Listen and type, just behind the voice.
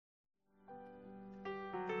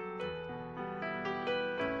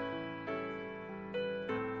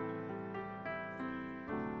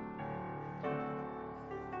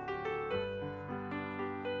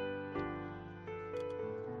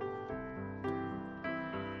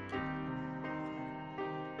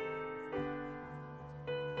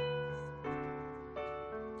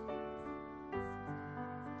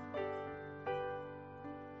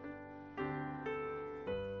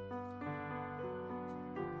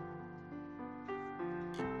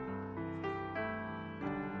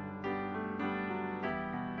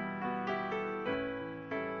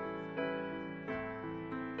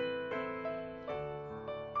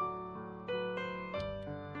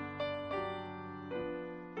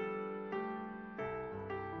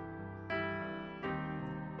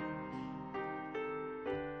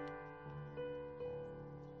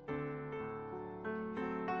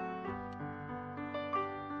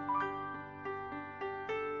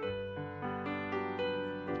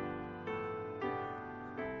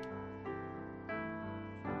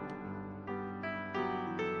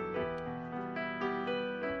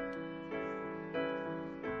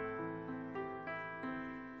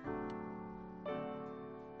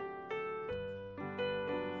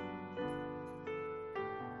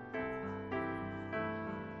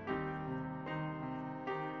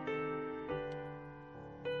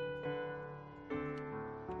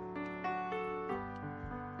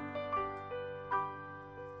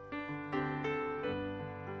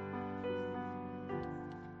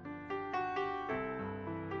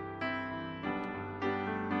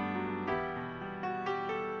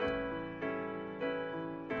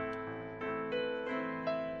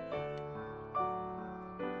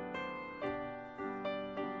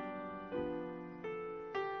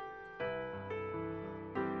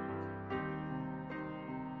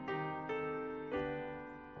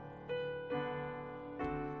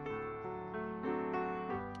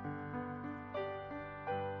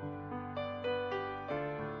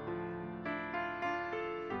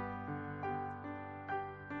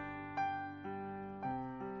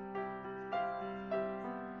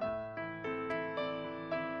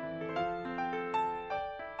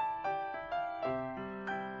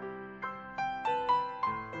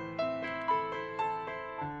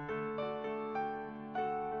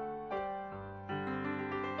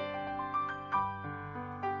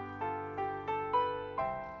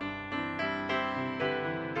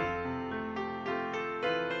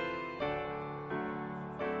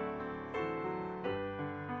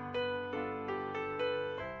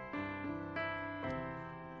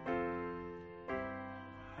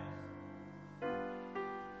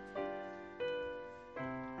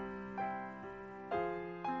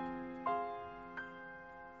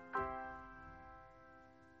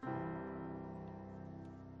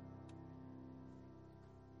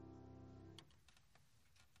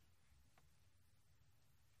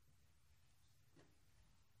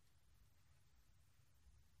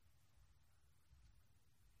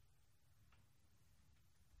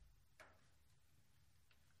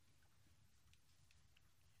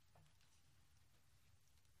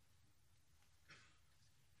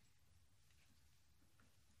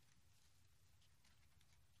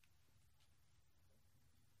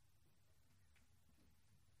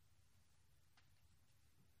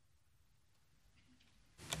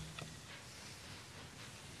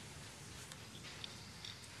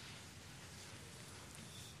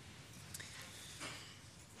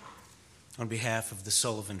On behalf of the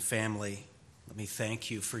Sullivan family, let me thank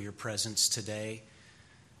you for your presence today.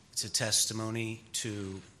 It's a testimony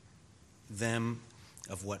to them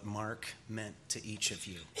of what Mark meant to each of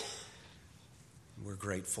you. We're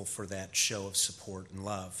grateful for that show of support and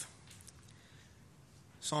love.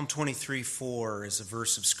 Psalm 23:4 is a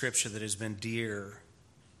verse of Scripture that has been dear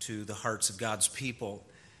to the hearts of God's people.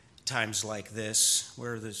 Times like this,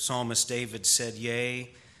 where the psalmist David said,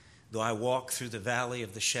 "Yea, though I walk through the valley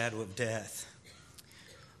of the shadow of death,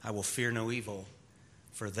 I will fear no evil,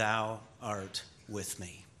 for thou art with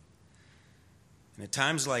me." And at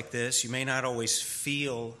times like this, you may not always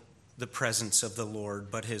feel the presence of the Lord,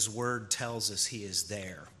 but his word tells us he is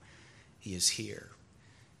there. He is here.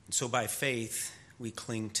 And so by faith, we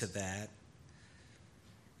cling to that.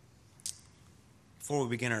 Before we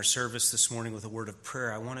begin our service this morning with a word of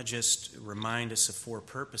prayer, I want to just remind us of 4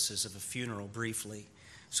 purposes of a funeral briefly,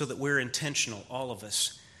 so that we're intentional, all of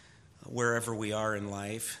us, wherever we are in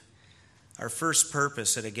life. Our first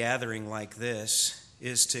purpose at a gathering like this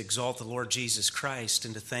is to exalt the Lord Jesus Christ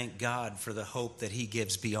and to thank God for the hope that he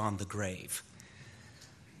gives beyond the grave.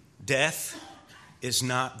 Death is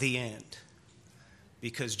not the end,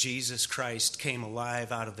 because Jesus Christ came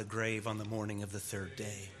alive out of the grave on the morning of the 3rd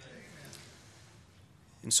day.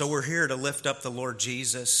 And so we're here to lift up the Lord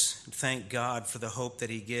Jesus and thank God for the hope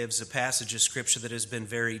that he gives, a passage of Scripture that has been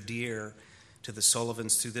very dear to the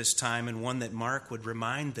Sullivans through this time, and one that Mark would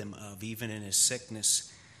remind them of even in his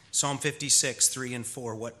sickness. Psalm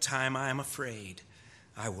 56:3-4, "What time I am afraid,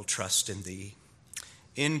 I will trust in thee.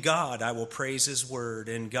 In God I will praise his word.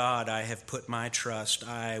 In God I have put my trust.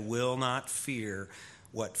 I will not fear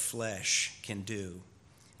what flesh can do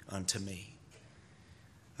unto me."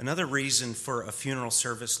 Another reason for a funeral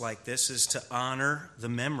service like this is to honor the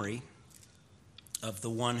memory of the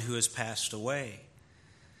one who has passed away.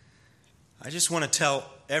 I just want to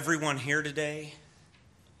tell everyone here today,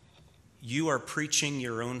 you are preaching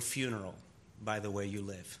your own funeral by the way you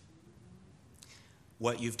live.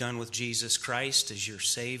 What you've done with Jesus Christ as your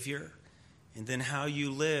Savior, and then how you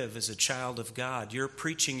live as a child of God. You're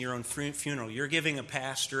preaching your own funeral. You're giving a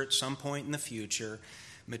pastor at some point in the future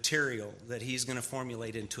material that he's going to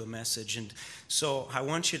formulate into a message. And so I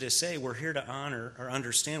want you to say, we're here to honor, or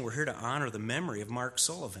understand, we're here to honor the memory of Mark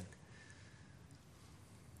Sullivan.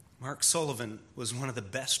 Mark Sullivan was one of the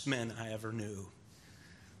best men I ever knew.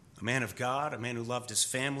 A man of God, a man who loved his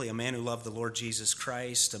family, a man who loved the Lord Jesus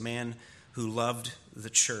Christ, a man who loved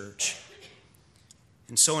the church.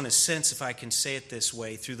 And so in a sense, if I can say it this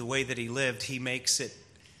way, through the way that he lived, he makes it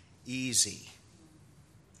easy,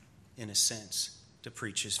 in a sense, to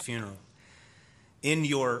preach his funeral. In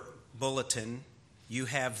your bulletin, you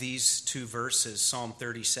have these 2 verses, Psalm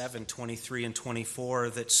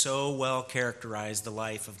 37:23-24, that so well characterize the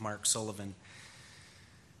life of Mark Sullivan.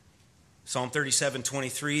 Psalm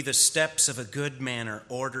 37:23, "The steps of a good man are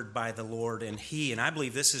ordered by the Lord, and I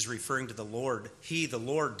believe this is referring to the Lord, the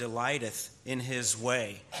Lord, delighteth in his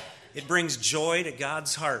way." It brings joy to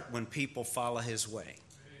God's heart when people follow his way.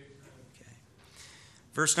 Okay.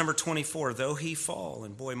 Verse number 24, "Though he fall,"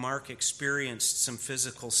 and boy, Mark experienced some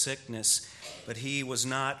physical sickness, "but he was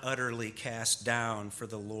not utterly cast down, for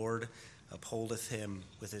the Lord upholdeth him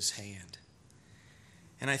with his hand."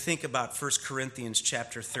 And I think about 1 Corinthians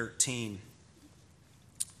chapter 13,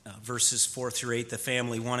 verses 4-8. The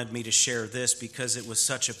family wanted me to share this because it was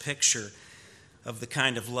such a picture of the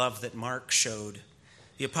kind of love that Mark showed.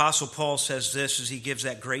 The Apostle Paul says this as he gives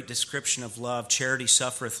that great description of love: "Charity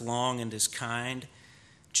suffereth long and is kind.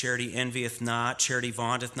 Charity envieth not. Charity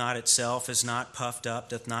vaunteth not itself, is not puffed up,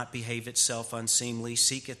 doth not behave itself unseemly,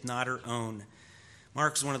 seeketh not her own."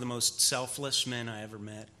 Mark's one of the most selfless men I ever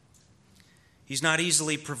met. He's not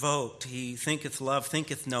easily provoked. He thinketh love,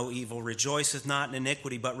 thinketh no evil, rejoiceth not in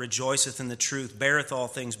iniquity, but rejoiceth in the truth, beareth all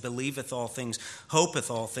things, believeth all things, hopeth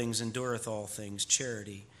all things, endureth all things.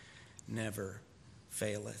 Charity never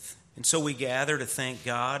faileth. And so we gather to thank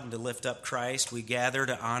God and to lift up Christ. We gather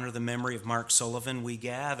to honor the memory of Mark Sullivan. We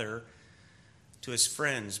gather to his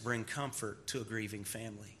friends bring comfort to a grieving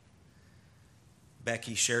family.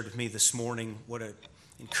 Becky shared with me this morning what an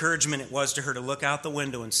encouragement it was to her to look out the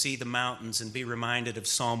window and see the mountains and be reminded of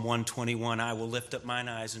Psalm 121, "I will lift up mine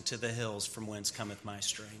eyes unto the hills, from whence cometh my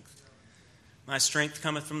strength. My strength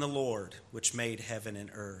cometh from the Lord, which made heaven and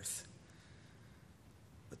earth."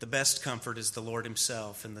 But the best comfort is the Lord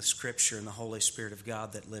himself and the Scripture and the Holy Spirit of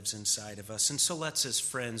God that lives inside of us. And so let's, as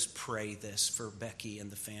friends, pray this for Becky and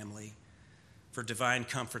the family, for divine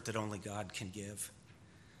comfort that only God can give.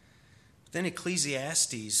 Then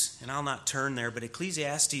Ecclesiastes, and I'll not turn there, but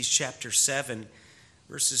Ecclesiastes chapter 7,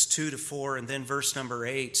 verses 2 to 4, and then verse number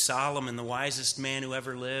 8. Solomon, the wisest man who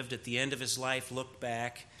ever lived, at the end of his life looked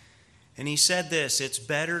back, and he said this: it's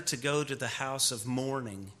better to go to the house of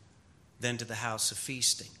mourning than to the house of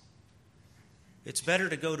feasting. It's better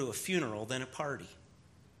to go to a funeral than a party.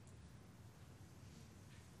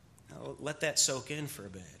 Now, let that soak in for a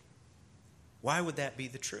bit. Why would that be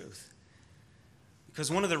the truth?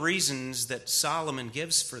 Because one of the reasons that Solomon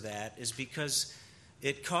gives for that is because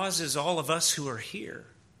it causes all of us who are here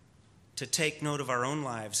to take note of our own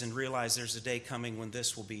lives and realize there's a day coming when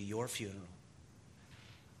this will be your funeral.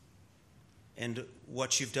 And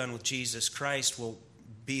what you've done with Jesus Christ will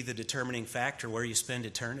be the determining factor where you spend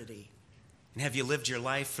eternity. And have you lived your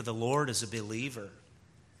life for the Lord as a believer?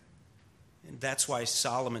 And that's why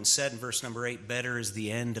Solomon said in verse number 8, better is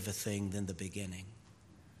the end of a thing than the beginning.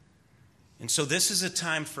 And so this is a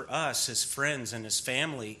time for us as friends and as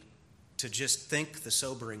family to just think the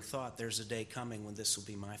sobering thought, there's a day coming when this will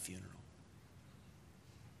be my funeral.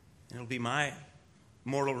 And it'll be my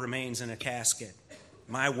mortal remains in a casket.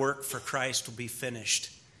 My work for Christ will be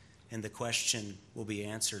finished, and the question will be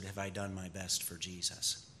answered, have I done my best for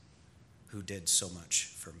Jesus, who did so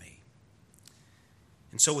much for me?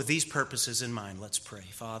 And so with these purposes in mind, let's pray.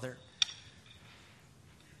 Father,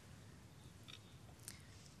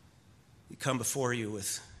 we come before you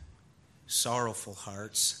with sorrowful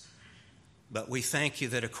hearts, but we thank you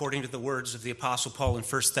that according to the words of the Apostle Paul in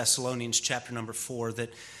 1 Thessalonians chapter number 4,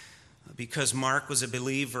 that because Mark was a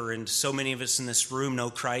believer and so many of us in this room know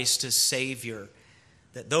Christ as Savior,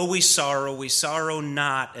 that though we sorrow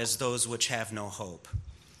not as those which have no hope.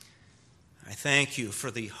 I thank you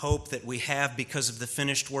for the hope that we have because of the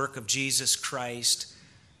finished work of Jesus Christ,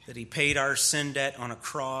 that he paid our sin debt on a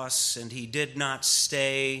cross and he did not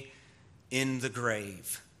stay in the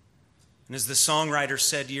grave. And as the songwriter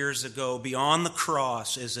said years ago, beyond the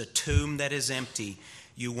cross is a tomb that is empty.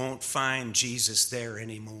 You won't find Jesus there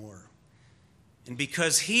anymore. And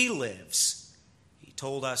because he lives, he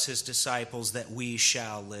told us, his disciples, that we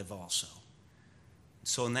shall live also.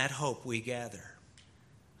 So in that hope we gather.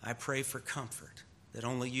 I pray for comfort, that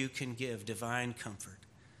only you can give divine comfort,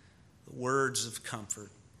 the words of comfort,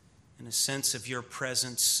 and a sense of your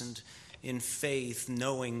presence, and in faith,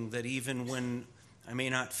 knowing that even when I may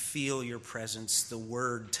not feel your presence, the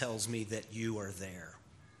word tells me that you are there.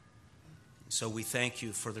 And so we thank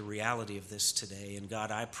you for the reality of this today. And God,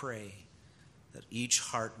 I pray that each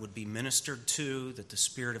heart would be ministered to, that the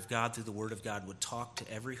Spirit of God through the Word of God would talk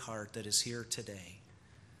to every heart that is here today,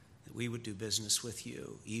 that we would do business with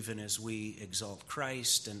you, even as we exalt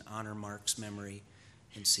Christ and honor Mark's memory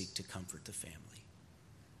and seek to comfort the family.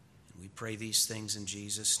 And we pray these things in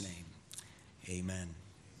Jesus' name. Amen.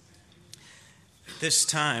 This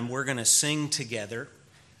time we're going to sing together.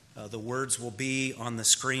 The words will be on the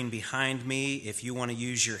screen behind me. If you want to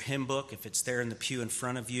use your hymn book, if it's there in the pew in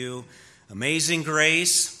front of you, Amazing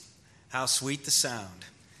Grace, how sweet the sound.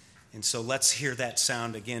 And so let's hear that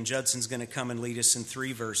sound again. Judson's going to come and lead us in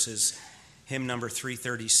 3 verses. Hymn number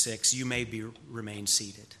 336, You May Remain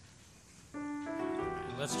Seated.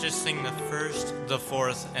 Let's just sing the first, the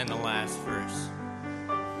fourth, and the last verse.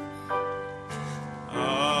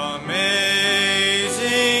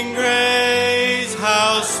 Amazing grace,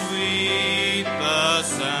 how sweet the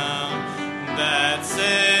sound that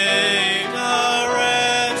saved a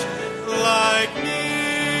wretch like me.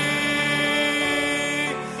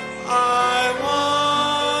 I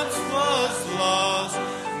once was lost,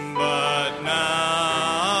 but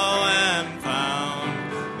now am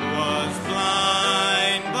found, was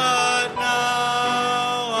blind, but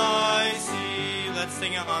now I see. Let's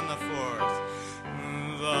sing it on the fourth.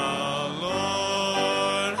 The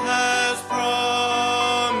Lord has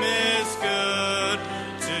promised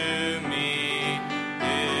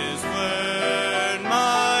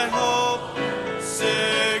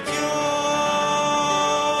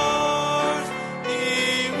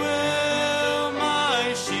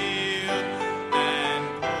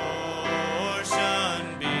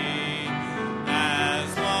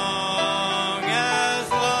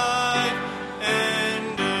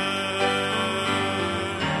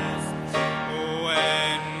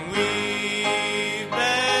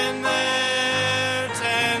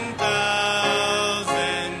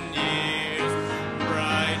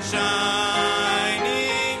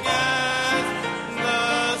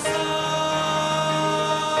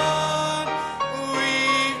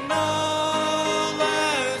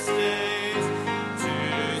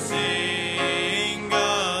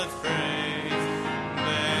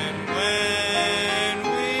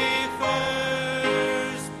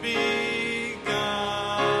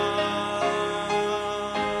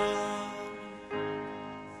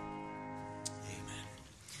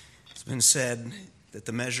said that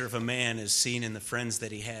the measure of a man is seen in the friends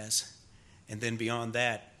that he has. And then beyond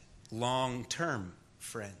that, long-term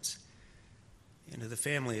friends. And the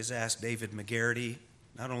family has asked David McGarity,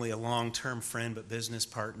 not only a long-term friend, but business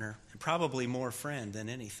partner, and probably more friend than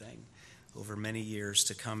anything, over many years,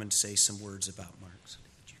 to come and say some words about Mark. So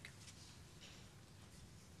David, you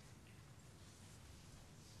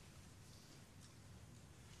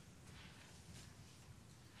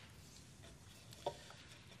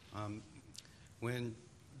come. When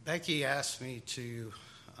Becky asked me to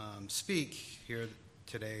speak here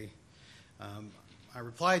today, I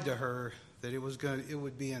replied to her that it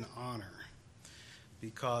would be an honor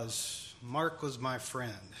because Mark was my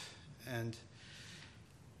friend. And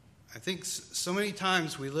I think so many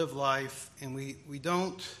times we live life and we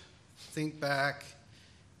don't think back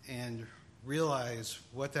and realize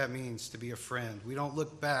what that means to be a friend. We don't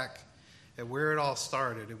look back at where it all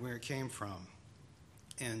started and where it came from.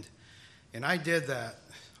 And I did that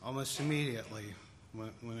almost immediately.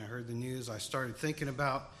 When I heard the news, I started thinking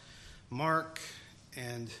about Mark,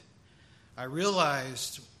 and I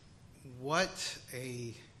realized what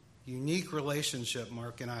a unique relationship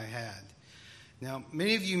Mark and I had. Now,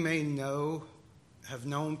 many of you may have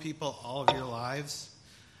known people all of your lives,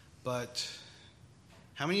 but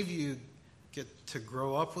how many of you get to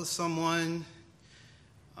grow up with someone,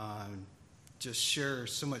 just share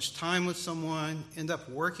so much time with someone, end up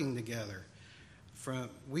working together?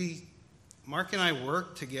 Mark and I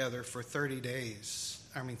worked together for 30 years.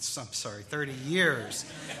 30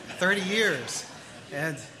 years.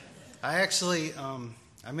 And I actually,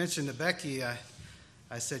 I mentioned to Becky, I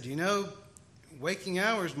said, waking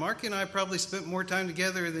hours, Mark and I probably spent more time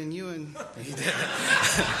together than you and he did.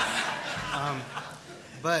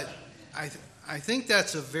 But I think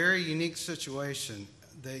that's a very unique situation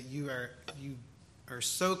that you are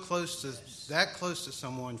so close to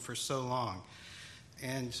someone for so long.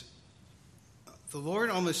 And the Lord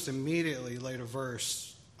almost immediately laid a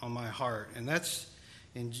verse on my heart, and that's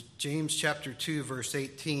in James chapter 2, verse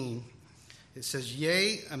 18. It says,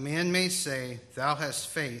 "Yea, a man may say, Thou hast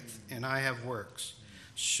faith, and I have works.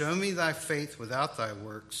 Show me thy faith without thy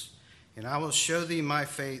works, and I will show thee my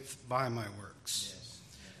faith by my works." Yes.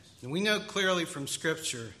 And we know clearly from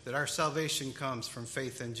Scripture that our salvation comes from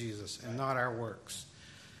faith in Jesus and not our works.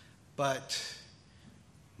 But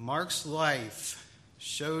Mark's life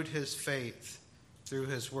showed his faith through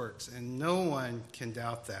his works, and no one can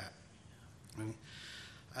doubt that. And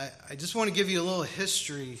I just want to give you a little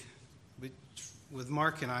history with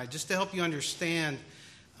Mark and I, just to help you understand,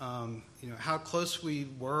 how close we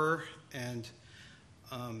were, and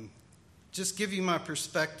just give you my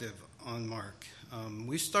perspective on Mark.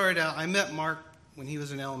 We started out. I met Mark when he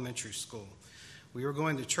was in elementary school. We were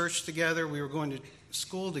going to church together. We were going to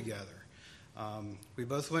school together. We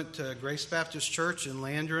both went to Grace Baptist Church in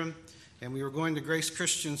Landrum, and we were going to Grace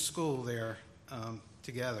Christian School there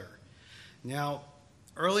together. Now,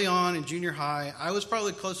 early on in junior high, I was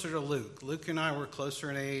probably closer to Luke. Luke and I were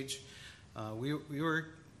closer in age. We were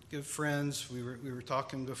good friends. We were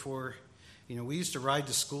talking before. We used to ride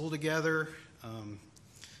to school together.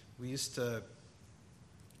 We used to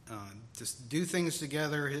just do things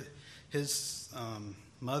together. His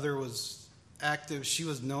mother was active. She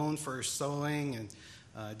was known for her sewing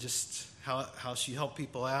and just how she helped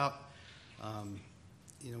people out.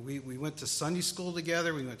 We went to Sunday school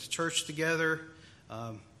together. We went to church together.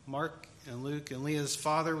 Mark and Luke and Leah's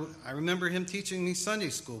father, I remember him teaching me Sunday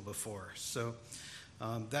school before. So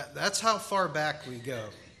that's how far back we go.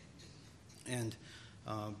 And,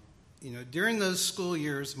 during those school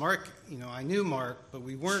years, Mark, I knew Mark, but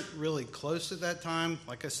we weren't really close at that time.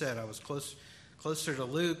 Like I said, I was closer to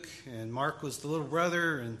Luke, and Mark was the little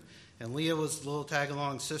brother, and Leah was the little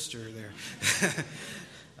tag-along sister there.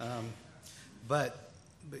 But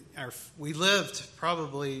we lived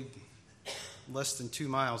probably less than 2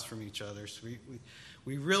 miles from each other, so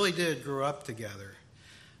we really did grow up together.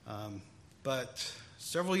 But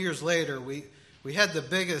several years later, we had the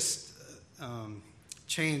biggest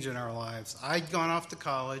change in our lives. I'd gone off to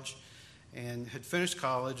college and had finished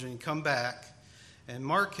college and come back. And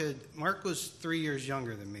Mark was 3 years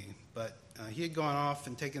younger than me, but he had gone off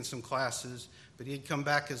and taken some classes, but he had come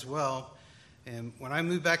back as well. And when I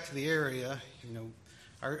moved back to the area,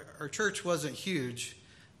 our church wasn't huge,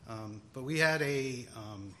 but we had a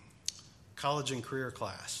college and career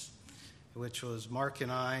class, which was Mark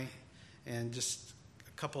and I, and just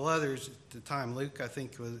a couple others at the time. Luke, I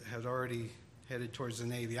think, had already headed towards the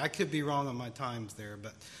Navy. I could be wrong on my times there,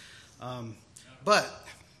 but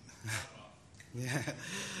yeah.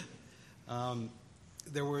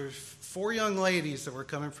 There were 4 young ladies that were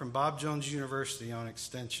coming from Bob Jones University on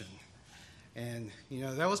extension. And,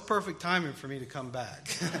 that was perfect timing for me to come back.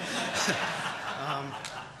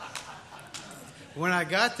 When I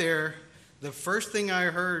got there, the first thing I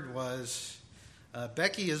heard was,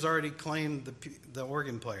 Becky has already claimed the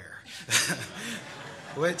organ player.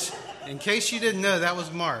 Which, in case you didn't know, that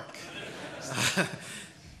was Mark.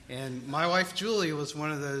 And my wife, Julie, was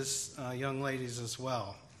one of those young ladies as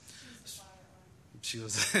well. She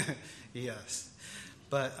was, yes.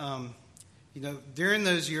 But, during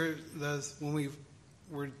those years, when we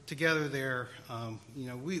were together there,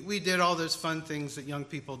 we did all those fun things that young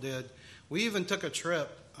people did. We even took a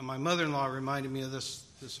trip. My mother-in-law reminded me of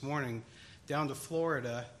this morning, down to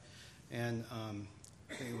Florida. And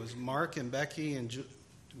it was Mark and Becky, and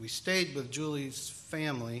we stayed with Julie's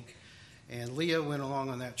family. And Leah went along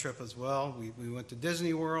on that trip as well. We went to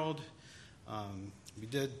Disney World. We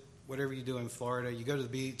did whatever you do in Florida. You go to the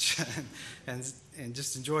beach and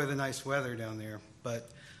just enjoy the nice weather down there. But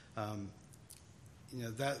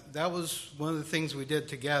that was one of the things we did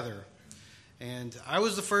together. And I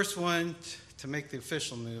was the first one to make the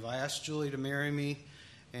official move. I asked Julie to marry me,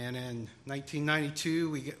 and in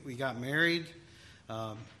 1992 we got married.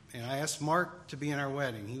 And I asked Mark to be in our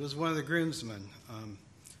wedding. He was one of the groomsmen.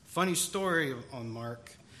 Funny story on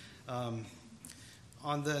Mark.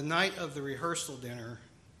 On the night of the rehearsal dinner,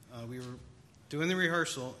 we were doing the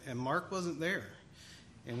rehearsal, and Mark wasn't there.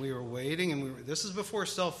 And we were waiting, and this is before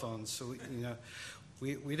cell phones, so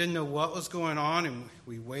we didn't know what was going on, and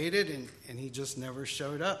we waited, and he just never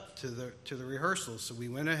showed up to the rehearsal. So we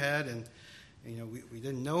went ahead, and we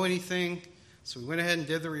didn't know anything, so we went ahead and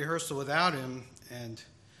did the rehearsal without him. And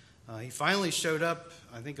he finally showed up,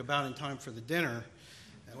 I think, about in time for the dinner,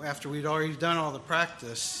 after we'd already done all the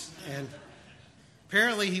practice. And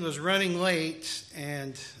apparently he was running late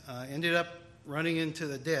and ended up running into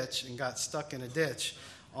the ditch and got stuck in a ditch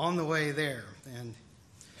on the way there. And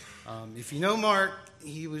if you know Mark,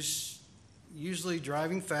 he was usually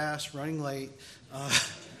driving fast, running late,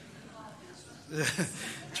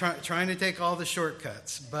 trying to take all the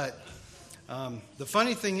shortcuts. But the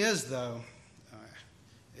funny thing is, though,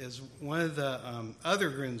 is one of the other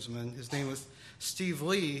groomsmen, his name was Steve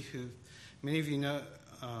Lee, who many of you know,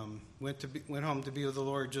 went home to be with the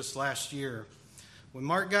Lord just last year. When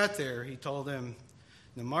Mark got there, he told him,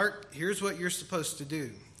 "Now, Mark, here's what you're supposed to do.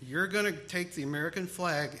 You're going to take the American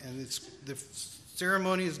flag, and the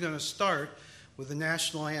ceremony is going to start with the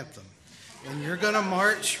national anthem. And you're going to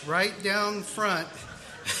march right down front."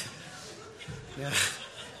 Yeah.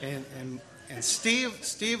 And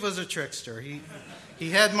Steve was a trickster. He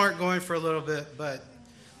had Mark going for a little bit, but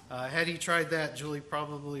had he tried that, Julie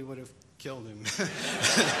probably would have killed him.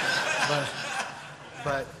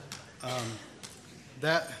 but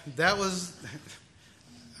that was,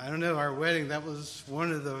 I don't know, our wedding. That was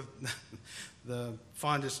one of the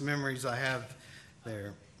fondest memories I have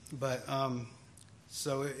there. But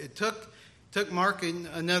so it took Mark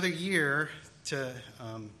another year to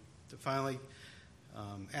finally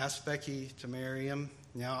ask Becky to marry him.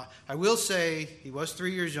 Now, I will say he was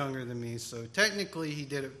 3 years younger than me, so technically he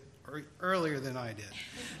did it earlier than I did.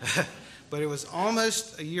 But it was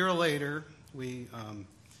almost a year later. We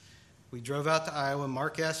drove out to Iowa.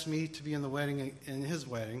 Mark asked me to be in his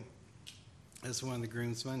wedding as one of the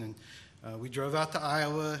groomsmen, and we drove out to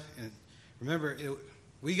Iowa. And remember,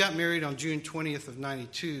 we got married on June 20th of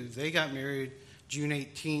 92. They got married June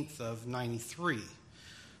 18th of 93.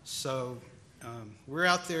 So we're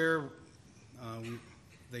out there.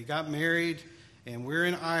 They got married, and we're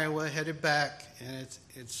in Iowa, headed back, and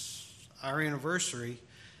it's our anniversary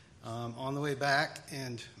on the way back.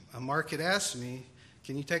 And Mark had asked me,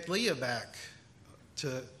 "Can you take Leah back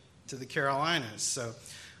to the Carolinas?" So,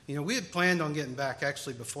 we had planned on getting back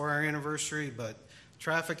actually before our anniversary, but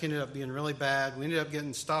traffic ended up being really bad. We ended up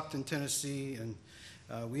getting stopped in Tennessee, and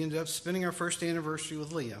we ended up spending our first anniversary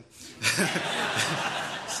with Leah.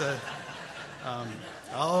 So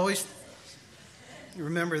I'll always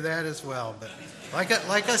remember that as well. But like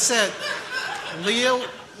I said,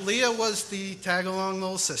 Leah was the tag-along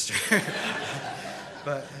little sister.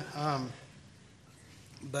 But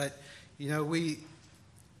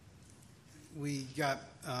we got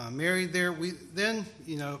married there. We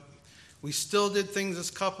still did things as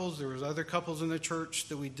couples. There was other couples in the church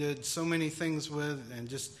that we did so many things with, and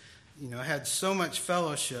just had so much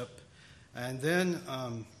fellowship. And then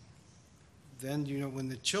when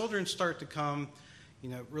the children start to come,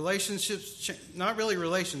 relationships, not really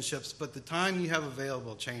relationships, but the time you have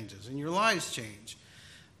available changes, and your lives change.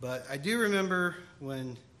 But I do remember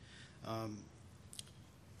when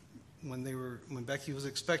Becky was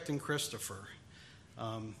expecting Christopher,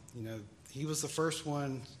 he was the first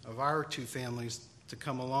one of our two families to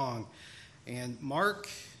come along. And Mark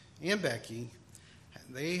and Becky,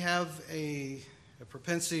 they have a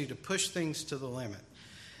propensity to push things to the limit.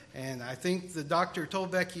 And I think the doctor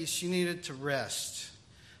told Becky she needed to rest.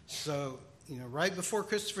 So, right before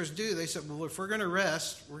Christopher's due, they said, well, if we're going to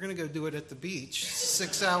rest, we're going to go do it at the beach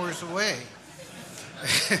 6 hours away.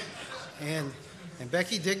 and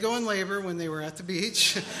Becky did go in labor when they were at the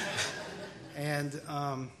beach. And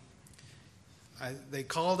they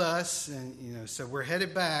called us and, said, we're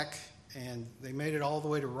headed back. And they made it all the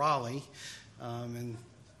way to Raleigh. And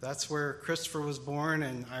that's where Christopher was born.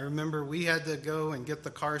 And I remember we had to go and get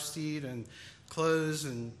the car seat and clothes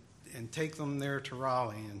and take them there to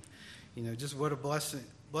Raleigh. And, just what a blessing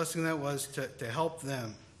that was to help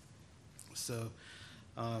them. So,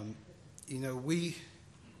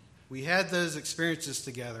 we had those experiences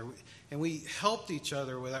together. And we helped each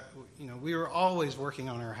other with, we were always working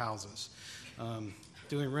on our houses,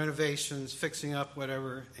 doing renovations, fixing up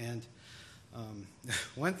whatever. And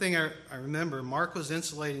one thing I remember, Mark was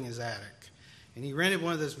insulating his attic. And he rented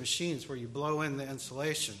one of those machines where you blow in the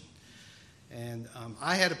insulation. And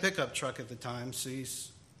I had a pickup truck at the time,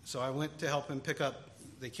 so I went to help him pick up.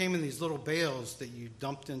 They came in these little bales that you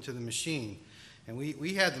dumped into the machine. And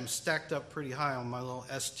we had them stacked up pretty high on my little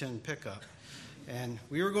S10 pickup. And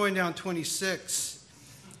we were going down 26,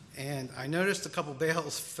 and I noticed a couple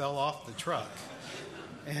bales fell off the truck.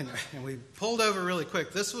 And we pulled over really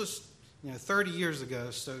quick. This was 30 years ago,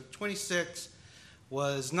 so 26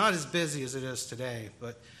 was not as busy as it is today.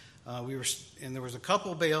 But there was a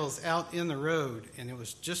couple bales out in the road, and it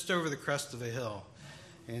was just over the crest of a hill.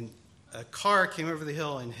 And a car came over the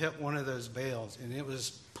hill and hit one of those bales, and it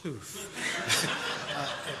was poof.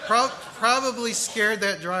 It probably scared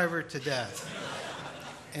that driver to death.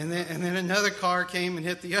 And then another car came and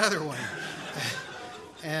hit the other one.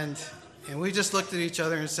 And we just looked at each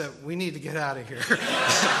other and said, we need to get out of here.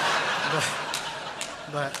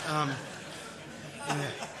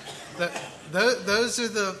 Those are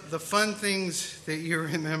the fun things that you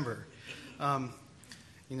remember.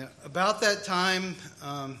 About that time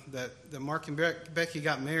that Mark and Becky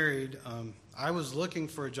got married, I was looking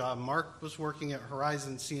for a job. Mark was working at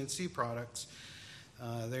Horizon CNC Products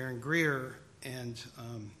there in Greer, and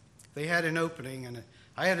they had an opening, and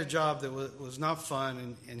I had a job that was not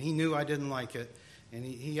fun, and he knew I didn't like it, and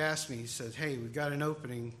he asked me, he said, hey, we've got an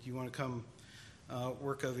opening, do you want to come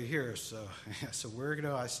work over here? So I said, where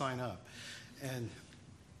do I sign up? And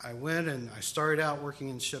I went, and I started out working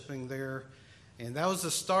in shipping there, and that was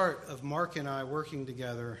the start of Mark and I working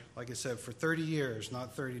together, like I said, for 30 years,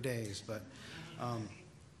 not 30 days, but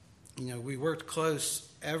we worked close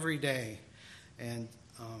every day, and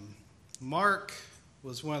Mark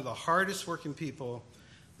was one of the hardest working people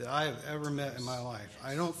that I have ever met in my life.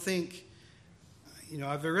 I don't think,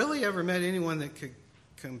 I've really ever met anyone that could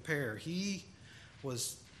compare.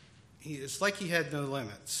 It's like he had no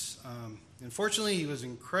limits. Unfortunately, he was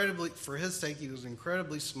for his sake, he was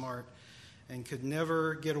incredibly smart and could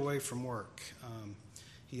never get away from work.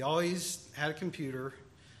 He always had a computer.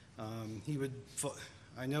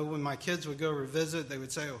 I know when my kids would go revisit, they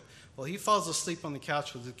would say, well, he falls asleep on the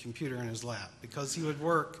couch with the computer in his lap because he would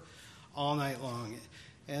work all night long.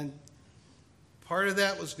 And part of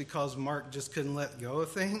that was because Mark just couldn't let go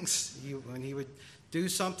of things. When he would do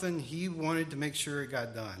something, he wanted to make sure it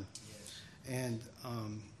got done. And,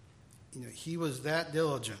 he was that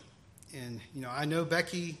diligent. And, I know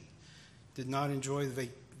Becky did not enjoy the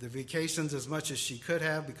vacations as much as she could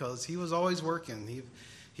have because he was always working.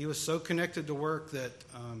 He was so connected to work that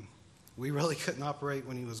we really couldn't operate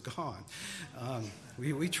when he was gone.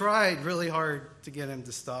 We tried really hard to get him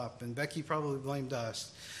to stop, and Becky probably blamed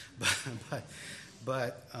us,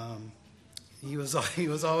 but he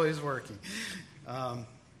was always working.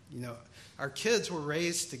 Our kids were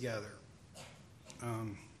raised together.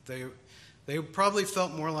 They probably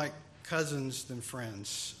felt more like cousins than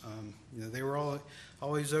friends. They were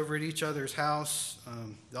always over at each other's house.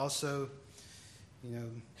 Also,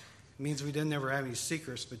 means we didn't ever have any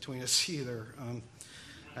secrets between us either.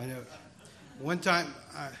 I know one time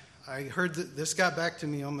I heard that this got back to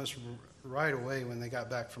me almost right away when they got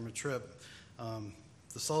back from a trip.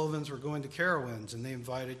 The Sullivans were going to Carowinds, and they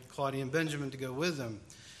invited Claudia and Benjamin to go with them.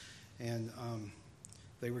 And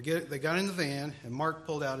they got in the van, and Mark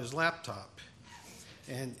pulled out his laptop.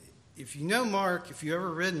 And if you know Mark, if you've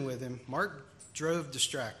ever ridden with him, Mark drove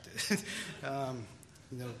distracted.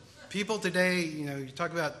 People today, you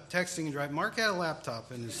talk about texting and driving. Mark had a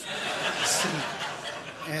laptop in his seat.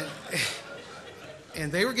 And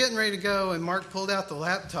they were getting ready to go, and Mark pulled out the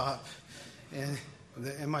laptop. And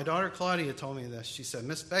my daughter Claudia told me this. She said,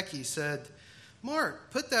 Miss Becky said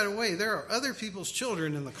Mark, put that away. There are other people's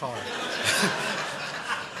children in the car.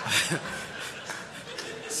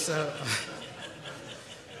 So,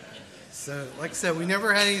 like I said, we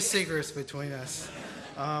never had any secrets between us.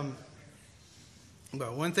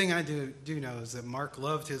 But one thing I do know is that Mark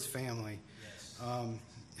loved his family.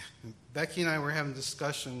 Becky and I were having a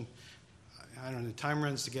discussion. I don't know, time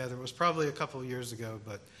runs together. It was probably a couple of years ago,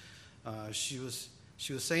 but she was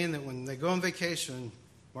saying that when they go on vacation,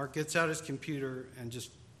 Mark gets out his computer and just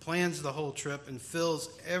plans the whole trip and fills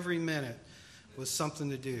every minute with something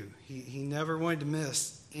to do. He never wanted to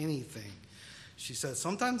miss anything. She said,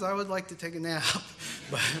 sometimes I would like to take a nap,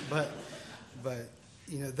 but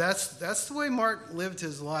you know, that's the way Mark lived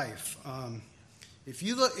his life.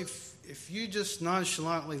 If you just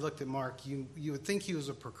nonchalantly looked at Mark, you would think he was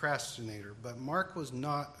a procrastinator, but Mark was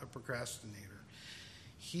not a procrastinator.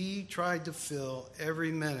 He tried to fill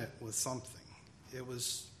every minute with something.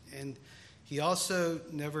 And he also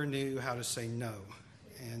never knew how to say no.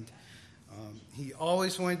 And he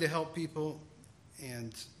always wanted to help people,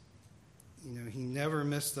 and you know, he never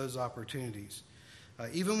missed those opportunities.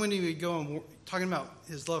 Even when he would go on, talking about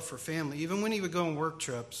his love for family, even when he would go on work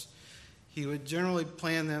trips, he would generally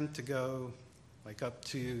plan them to go like up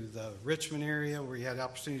to the Richmond area where he had the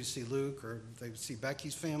opportunity to see Luke, or they would see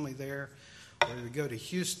Becky's family there, or they would go to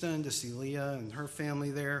Houston to see Leah and her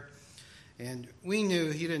family there. And we knew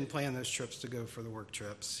he didn't plan those trips to go for the work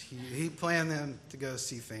trips. He planned them to go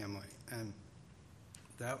see family. And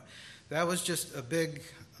that was just a big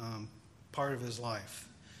part of his life.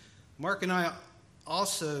 Mark and I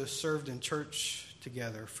also served in church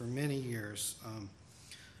together for many years.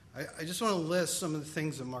 I just want to list some of the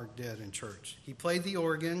things that Mark did in church. He played the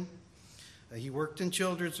organ. He worked in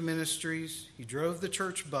children's ministries. He drove the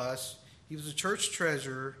church bus. He was a church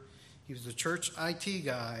treasurer. He was a church IT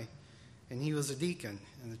guy. And he was a deacon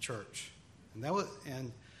in the church. And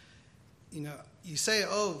you know, you say,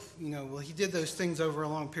 oh, you know, well, he did those things over a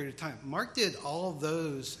long period of time. Mark did all of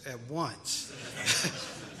those at once.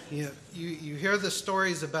 You know, you hear the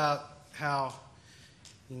stories about how,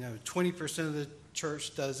 you know, 20% of the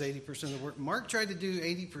church does 80% of the work. Mark tried to do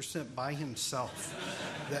 80% by himself.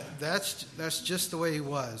 That's just the way he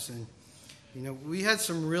was. And, you know, we had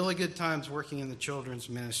some really good times working in the children's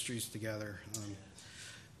ministries together.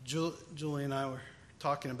 Julie and I were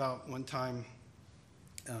talking about one time,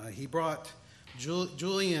 he brought,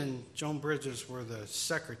 Julie and Joan Bridges were the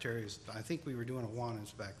secretaries. I think we were doing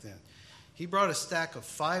Awanas back then. He brought a stack of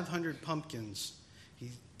 500 pumpkins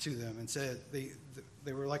to them and said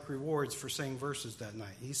they were like rewards for saying verses that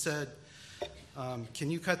night. He said, can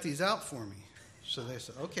you cut these out for me? So they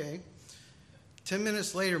said, okay. 10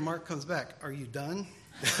 minutes later, Mark comes back. Are you done?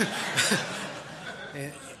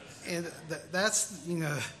 And that's, you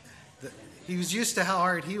know, he was used to how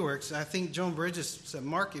hard he works. I think Joan Bridges said,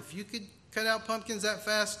 Mark, if you could cut out pumpkins that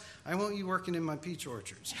fast, I want you working in my peach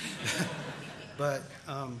orchards. But,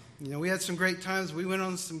 you know, we had some great times. We went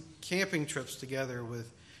on some camping trips together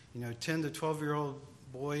with, you know, 10 to 12-year-old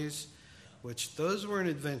boys, which those were an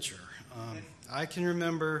adventure. I can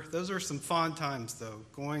remember, those were some fond times, though,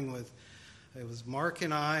 going with, it was Mark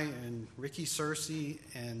and I and Ricky Searcy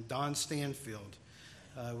and Don Stanfield.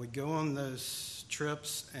 We'd go on those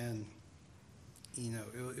trips, and, you know,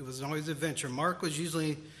 it was always an adventure. Mark was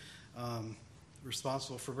usually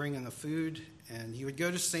responsible for bringing the food, and he would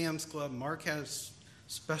go to Sam's Club. Mark had a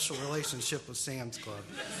special relationship with Sam's Club.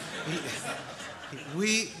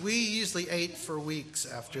 We usually ate for weeks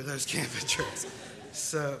after those camping trips.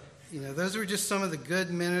 So, you know, those were just some of the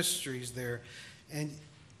good ministries there. And,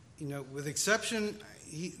 you know, with exception,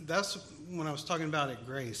 that's when I was talking about at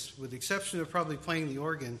Grace. With the exception of probably playing the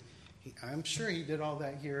organ, I'm sure he did all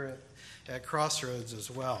that here at Crossroads as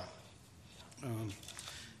well.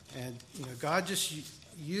 And, you know, God just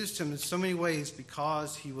used him in so many ways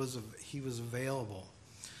because he was available.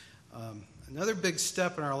 Another big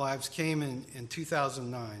step in our lives came in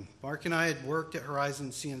 2009. Mark and I had worked at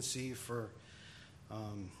Horizon CNC for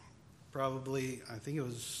probably, I think it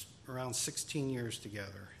was around 16 years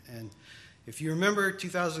together. And if you remember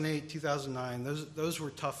 2008, 2009, those were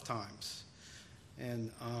tough times.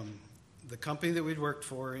 And the company that we'd worked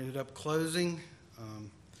for ended up closing.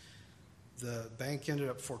 The bank ended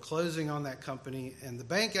up foreclosing on that company. And the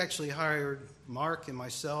bank actually hired Mark and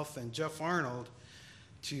myself and Jeff Arnold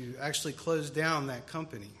to actually close down that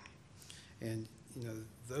company. And, you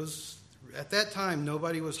know, at that time,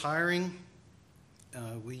 nobody was hiring.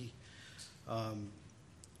 We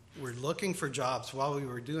were looking for jobs while we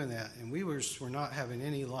were doing that, and we were not having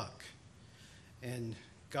any luck. And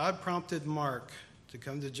God prompted Mark to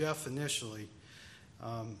come to Jeff initially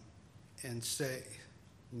and say,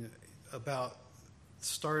 you know, about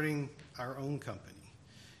starting our own company.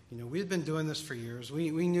 We had been doing this for years. We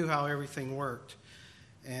knew how everything worked.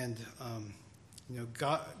 And,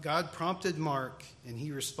 God prompted Mark, and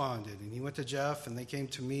he responded. And he went to Jeff, and they came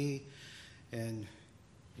to me. And,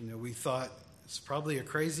 we thought, it's probably a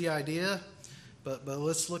crazy idea, but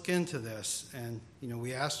let's look into this. And,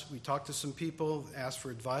 we talked to some people, asked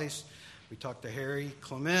for advice. We talked to Harry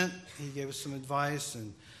Clement. He gave us some advice.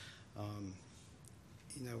 And,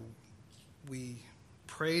 we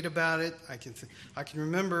prayed about it. I can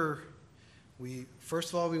remember first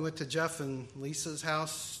of all, we went to Jeff and Lisa's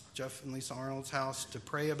house, Jeff and Lisa Arnold's house, to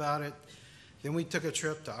pray about it. Then we took a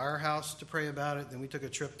trip to our house to pray about it. Then we took a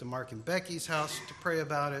trip to Mark and Becky's house to pray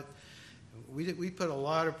about it. We put a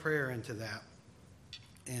lot of prayer into that.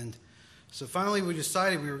 And so finally we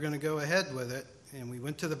decided we were going to go ahead with it. And we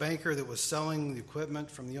went to the banker that was selling the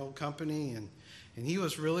equipment from the old company. And he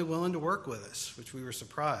was really willing to work with us, which we were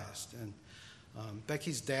surprised. And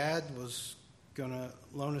Becky's dad was going to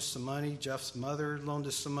loan us some money. Jeff's mother loaned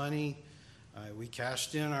us some money. We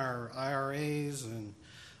cashed in our IRAs, and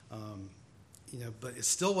but it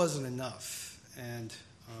still wasn't enough. And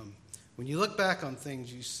when you look back on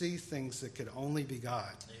things, you see things that could only be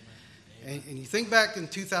God. And you think back in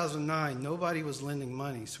 2009, nobody was lending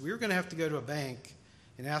money, so we were going to have to go to a bank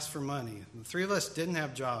and ask for money. The three of us didn't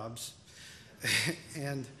have jobs,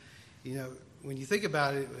 and when you think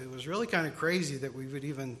about it, it was really kind of crazy that we would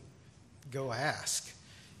even go ask.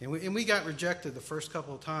 And we got rejected the first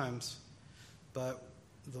couple of times, but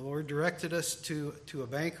the Lord directed us to a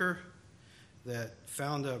banker that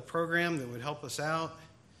found a program that would help us out,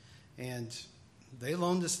 and they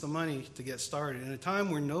loaned us the money to get started in a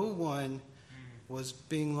time where no one was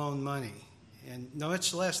being loaned money, and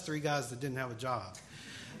much less three guys that didn't have a job.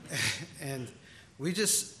 And we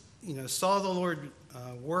just saw the Lord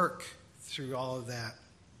work through all of that.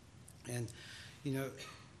 And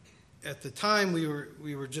at the time we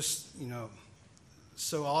were just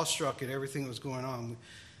so awestruck at everything that was going on,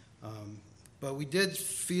 but we did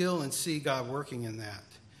feel and see God working in that.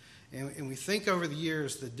 And we think over the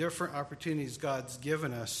years the different opportunities God's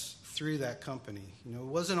given us through that company. It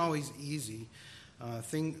wasn't always easy.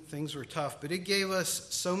 Things were tough, but it gave us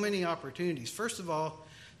so many opportunities. First of all,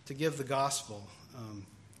 to give the gospel.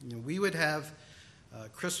 We would have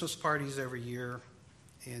Christmas parties every year,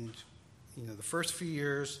 and the first few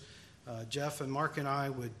years, Jeff and Mark and I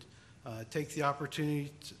would take the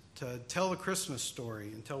opportunity to tell the Christmas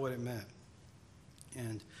story and tell what it meant.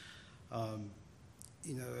 And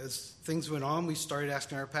as things went on, we started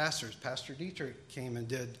asking our pastors. Pastor Dietrich came and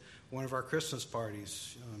did one of our Christmas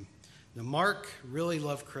parties. Now, Mark really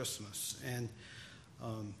loved Christmas, and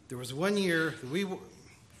there was one year that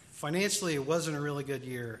financially it wasn't a really good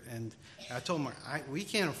year, and I told Mark, we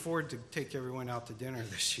can't afford to take everyone out to dinner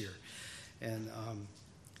this year. And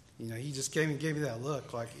he just came and gave me that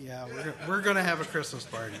look like, yeah, we're going to have a Christmas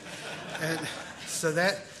party. And so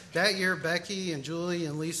that year, Becky and Julie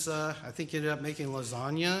and Lisa, I think, ended up making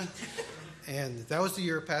lasagna. And that was the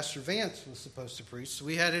year Pastor Vance was supposed to preach. So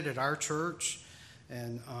we had it at our church.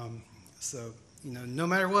 And so, no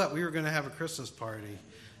matter what, we were going to have a Christmas party.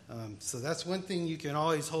 So that's one thing you can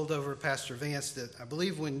always hold over Pastor Vance, that I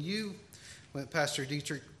believe when you went, Pastor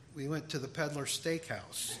Dietrich, we went to the Peddler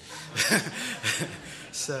Steakhouse.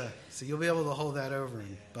 So you'll be able to hold that over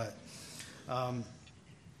him. But,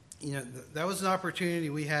 that was an opportunity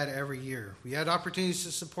we had every year. We had opportunities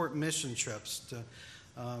to support mission trips,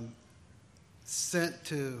 and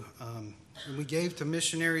we gave to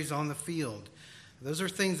missionaries on the field. Those are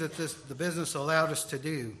things that the business allowed us to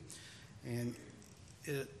do. And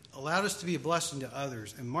it allowed us to be a blessing to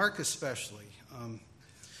others, and Mark especially.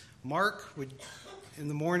 Mark would, in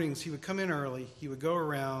the mornings, he would come in early. He would go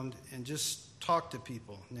around and just talk to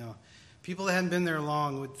people. Now, people that hadn't been there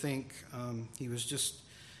long would think he was just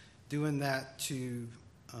doing that to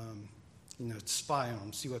spy on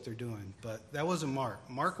them, see what they're doing. But that wasn't Mark.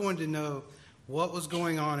 Mark wanted to know what was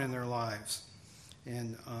going on in their lives.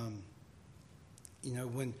 And,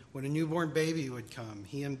 when a newborn baby would come,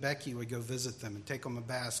 he and Becky would go visit them and take them a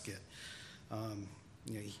basket.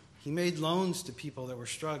 He made loans to people that were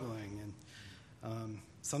struggling, and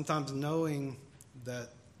sometimes knowing that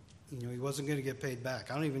he wasn't going to get paid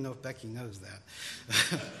back. I don't even know if Becky knows that.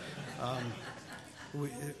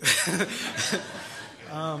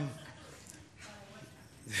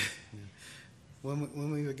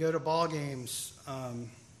 When we would go to ball games,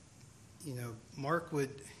 Mark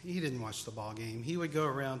he didn't watch the ball game. He would go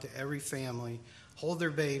around to every family, hold their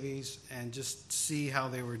babies, and just see how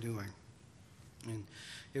they were doing. And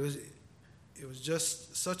it was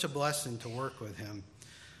just such a blessing to work with him.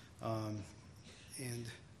 And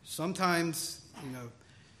sometimes,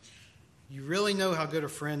 you really know how good a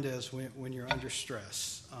friend is when you're under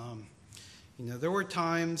stress. There were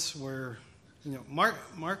times where,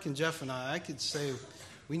 Mark and Jeff and I could say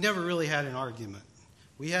we never really had an argument.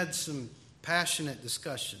 We had some passionate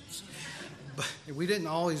discussions, but we didn't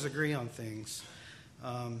always agree on things.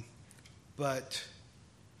 But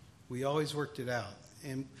we always worked it out.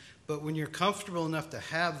 But when you're comfortable enough to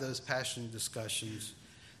have those passionate discussions,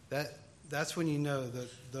 that's when you know that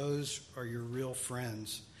those are your real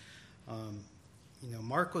friends.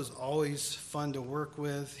 Mark was always fun to work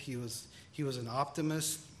with. He was an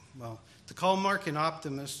optimist. Well, to call Mark an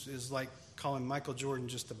optimist is like calling Michael Jordan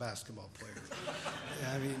just a basketball player.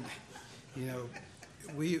 I mean,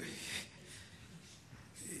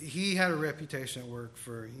 he had a reputation at work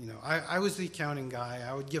for, I was the accounting guy.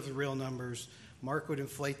 I would give the real numbers. Mark would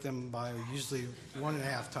inflate them by usually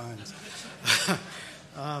 1.5 times.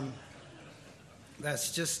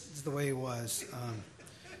 That's just the way he was.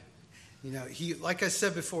 He, like I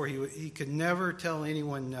said before, he could never tell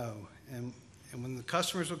anyone no. And when the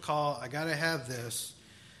customers would call, I got to have this.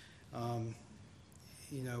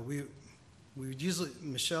 We would usually,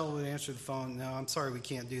 Michelle would answer the phone. No, I'm sorry, we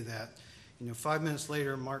can't do that. 5 minutes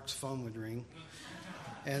later, Mark's phone would ring.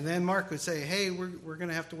 And then Mark would say, hey, we're going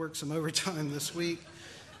to have to work some overtime this week.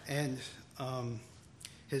 And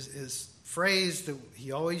his phrase that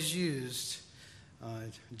he always used,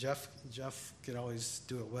 Jeff could always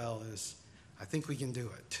do it well, is, I think we can do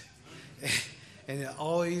it. And it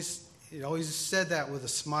always said that with a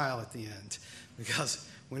smile at the end. Because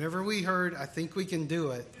whenever we heard, I think we can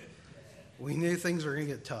do it, we knew things were going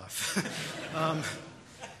to get tough.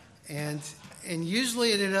 And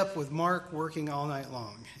usually it ended up with Mark working all night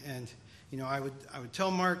long. And, I would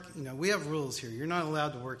tell Mark, we have rules here. You're not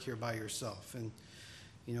allowed to work here by yourself. And,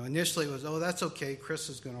 initially it was, oh, that's okay. Chris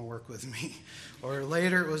is going to work with me. Or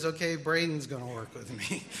later it was, okay, Braden's going to work with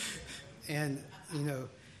me. And,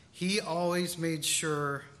 he always made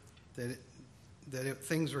sure that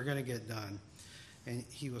things were going to get done. And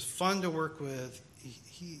he was fun to work with.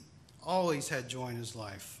 He always had joy in his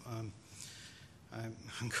life.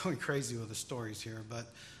 I'm going crazy with the stories here, but,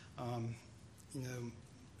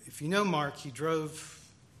 if you know Mark, he drove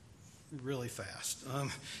really fast.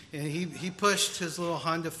 And he pushed his little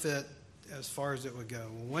Honda Fit as far as it would go.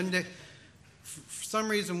 One day, for some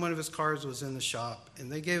reason, one of his cars was in the shop,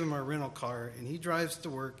 and they gave him a rental car, and he drives to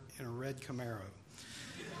work in a red Camaro.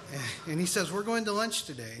 And he says, we're going to lunch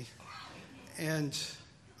today. And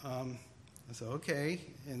I said, okay.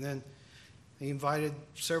 And then he invited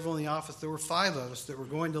several in the office. There were 5 of us that were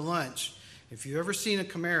going to lunch. If you've ever seen a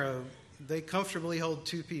Camaro, they comfortably hold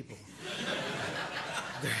 2 people.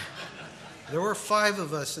 There were 5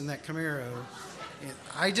 of us in that Camaro. And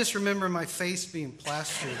I just remember my face being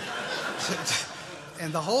plastered.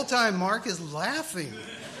 And the whole time, Mark is laughing.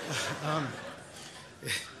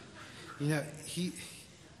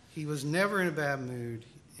 He was never in a bad mood,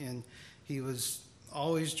 and he was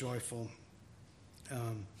always joyful.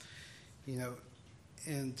 It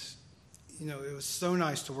was so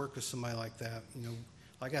nice to work with somebody like that.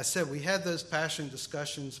 Like I said, we had those passionate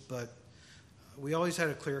discussions, but we always had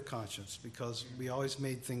a clear conscience because we always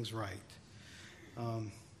made things right.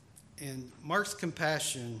 And Mark's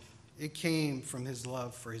compassion, it came from his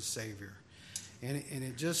love for his Savior. And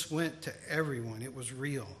it just went to everyone. It was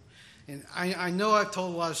real. And I know I've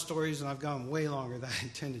told a lot of stories, and I've gone way longer than I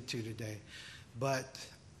intended to today. But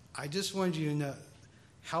I just wanted you to know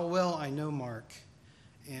how well I know Mark.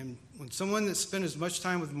 And when someone that spent as much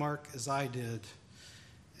time with Mark as I did,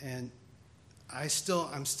 and I'm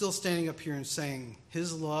still standing up here and saying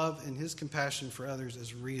his love and his compassion for others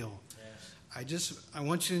is real. Yes. I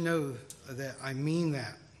want you to know that I mean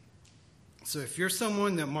that. So if you're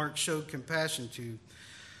someone that Mark showed compassion to,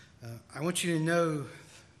 I want you to know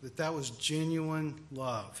that was genuine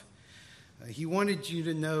love. He wanted you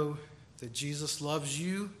to know that Jesus loves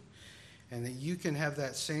you and that you can have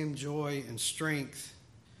that same joy and strength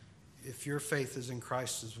if your faith is in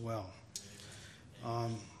Christ as well.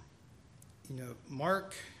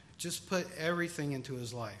 Mark just put everything into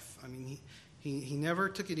his life. I mean, he never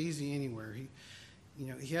took it easy anywhere.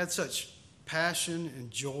 He had such passion and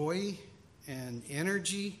joy and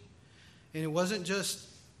energy, and it wasn't just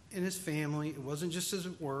in his family, it wasn't just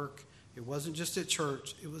at work, it wasn't just at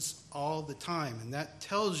church, it was all the time, and that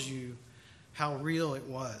tells you how real it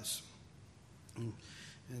was.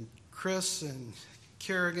 And Chris and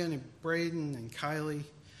Kerrigan and Braden and Kylie,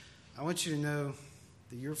 I want you to know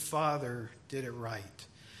that your father did it right,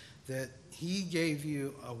 that he gave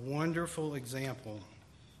you a wonderful example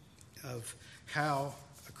of how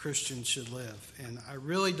a Christian should live. And I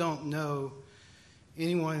really don't know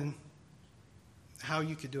anyone how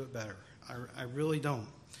you could do it better. I really don't.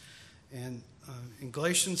 And in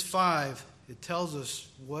Galatians 5, it tells us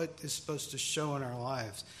what is supposed to show in our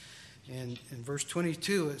lives. And in verse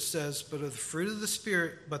 22, it says, But the fruit of the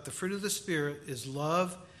Spirit is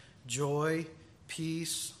love, joy,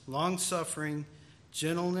 peace, long-suffering,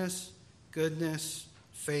 gentleness, goodness,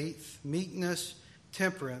 faith, meekness,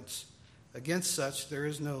 temperance. Against such there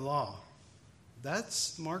is no law.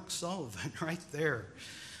 That's Mark Sullivan right there.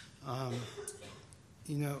 A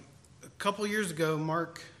couple years ago,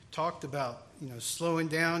 Mark talked about, slowing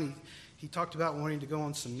down. He talked about wanting to go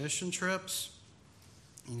on some mission trips.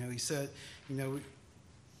 He said,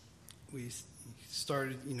 we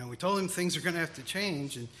started, we told him things are going to have to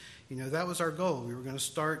change, and, that was our goal. We were going to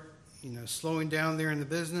start, slowing down there in the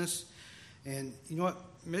business. And you know what?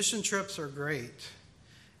 Mission trips are great,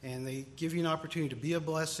 and they give you an opportunity to be a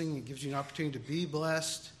blessing. It gives you an opportunity to be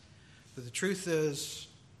blessed. But the truth is,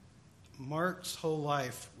 Mark's whole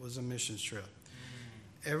life was a mission trip.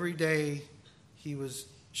 Every day, he was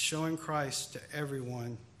showing Christ to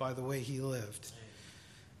everyone by the way he lived.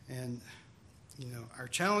 And, our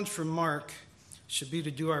challenge for Mark should be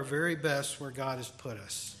to do our very best where God has put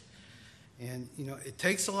us. And, it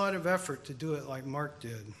takes a lot of effort to do it like Mark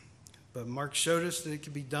did. But Mark showed us that it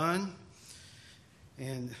could be done.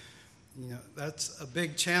 And, that's a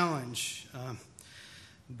big challenge.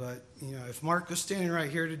 But, if Mark was standing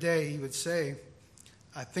right here today, he would say,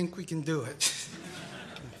 I think we can do it.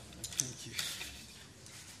 Thank you.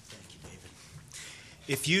 Thank you, David.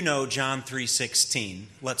 If you know John 3:16,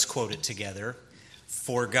 let's quote it together.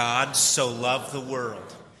 For God so loved the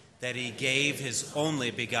world that he gave his only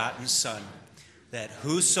begotten Son, that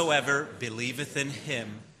whosoever believeth in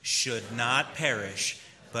him should not perish,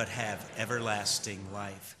 but have everlasting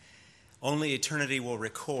life. Only eternity will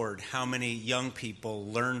record how many young people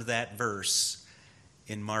learned that verse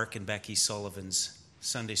in Mark and Becky Sullivan's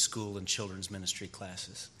Sunday school and children's ministry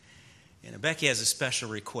classes. And Becky has a special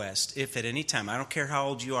request. If at any time, I don't care how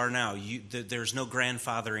old you are now, there's no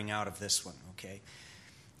grandfathering out of this one, okay?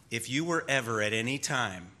 If you were ever at any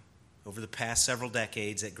time over the past several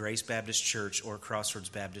decades at Grace Baptist Church or Crossroads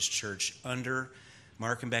Baptist Church under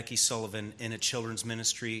Mark and Becky Sullivan in a children's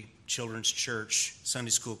ministry, children's church,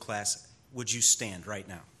 Sunday school class, would you stand right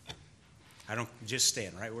now? Just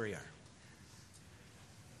stand right where you are.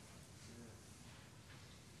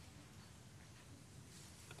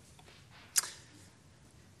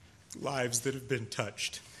 Lives that have been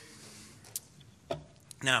touched.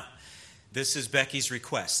 Now, this is Becky's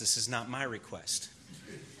request. This is not my request.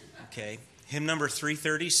 Okay? Hymn number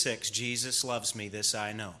 336, Jesus Loves Me, This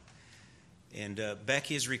I Know. And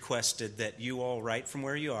Becky has requested that you all write from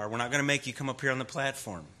where you are. We're not going to make you come up here on the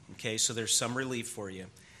platform, okay? So there's some relief for you.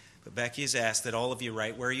 But Becky has asked that all of you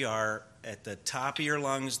write where you are at the top of your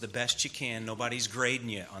lungs the best you can. Nobody's grading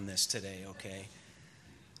you on this today, okay?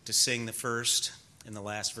 To sing the first and the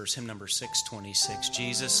last verse, hymn number 626,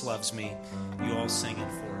 Jesus Loves Me. You all sing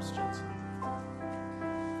it for us, Johnson.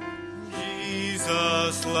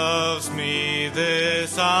 Jesus loves me,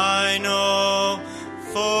 this I know,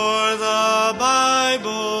 for the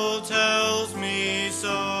Bible tells me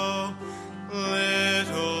so.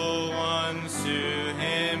 Little ones to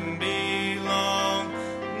him belong.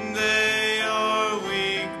 They are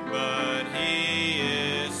weak, but he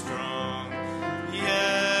is strong.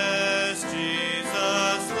 Yes,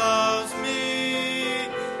 Jesus loves me.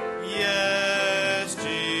 Yes,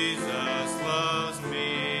 Jesus loves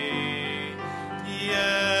me.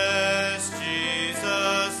 Yes,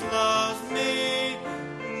 Jesus loves me.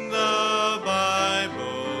 The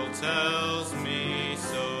Bible tells me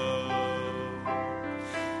so.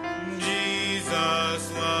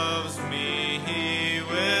 Jesus loves me, he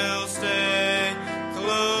will stay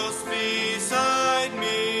close beside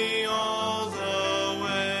me all the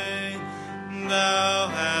way. Thou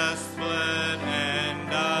hast bled and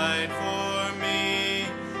died for me,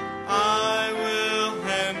 I will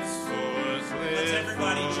henceforth live. Let's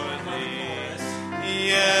everybody for join my thee. chorus.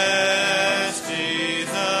 Yes,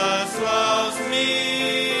 Jesus loves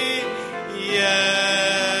me.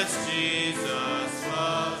 Yes, Jesus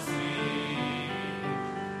loves me.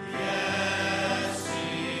 Yes,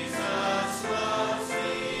 Jesus loves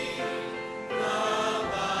me. The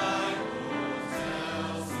Bible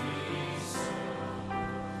tells me so.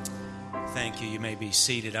 Thank you. You may be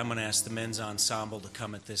seated. I'm going to ask the men's ensemble to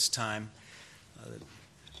come at this time.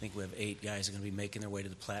 I think we have 8 guys who are going to be making their way to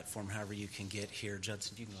the platform, however you can get here.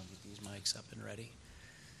 Judson, if you can go get these mics up and ready.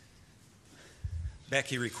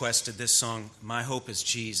 Becky requested this song, My Hope is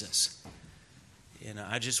Jesus. And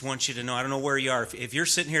I just want you to know, I don't know where you are. If you're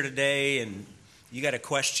sitting here today and you got a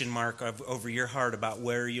question mark over your heart about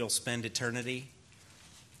where you'll spend eternity,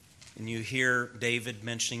 and you hear David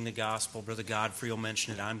mentioning the gospel, Brother Godfrey will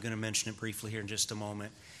mention it, I'm going to mention it briefly here in just a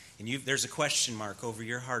moment, and there's a question mark over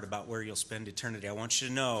your heart about where you'll spend eternity, I want you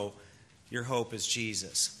to know your hope is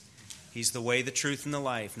Jesus. He's the way, the truth, and the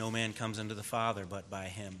life. No man comes unto the Father but by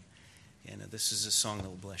him. And this is a song that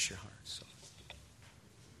will bless your heart. So.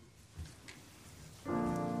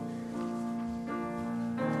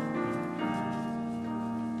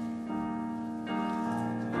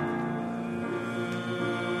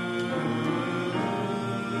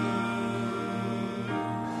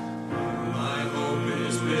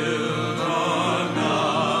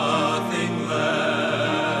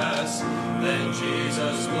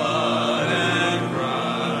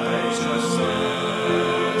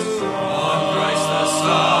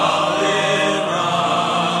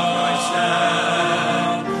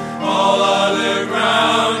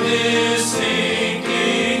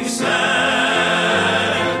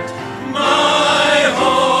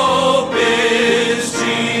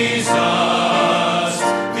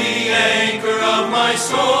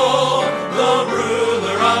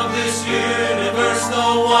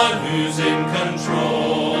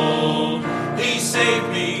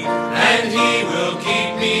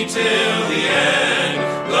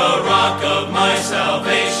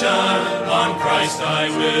 I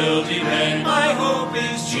will depend. My hope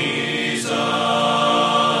is Jesus.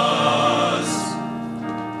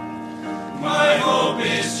 My hope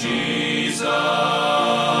is Jesus.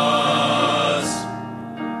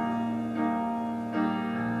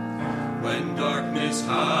 When darkness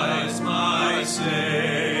hides my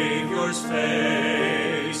Savior's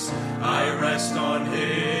face, I rest on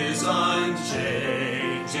His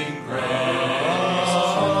unchanging grace.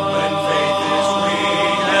 When faith is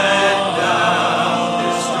weak and doubt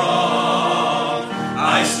is strong,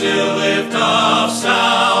 I still lift up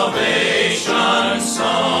salvation's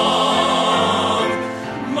song.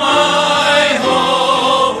 My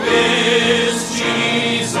hope is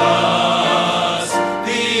Jesus,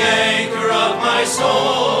 the anchor of my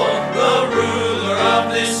soul, the ruler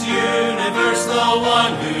of this universe, the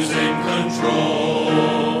one who's in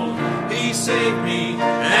control. He saved me,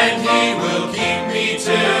 and He will keep me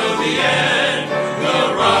till the end.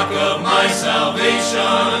 The rock of my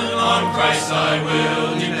salvation, on Christ I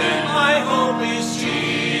will depend. My hope is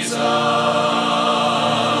Jesus.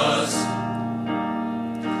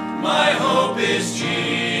 My hope is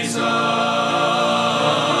Jesus.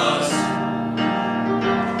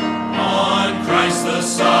 On Christ the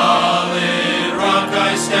solid rock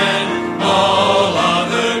I stand. All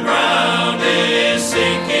other ground is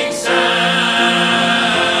sinking sand.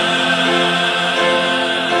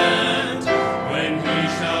 When He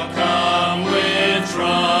shall come with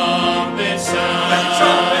trumpet sound,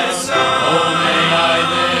 oh, may I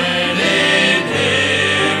then in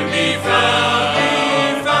Him be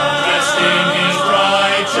found, dressed in His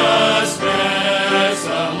righteousness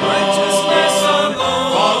alone,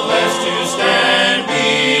 faultless to stand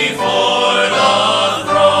before the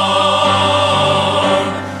throne.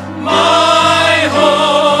 My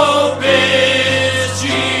hope is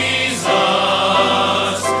Jesus,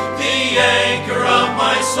 the anchor of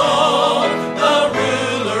my soul, the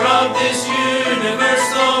ruler of this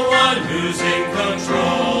universe, the one who's in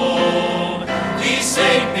control. He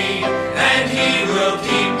saved me, and He will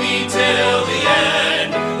keep me till the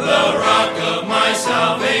end. The rock of my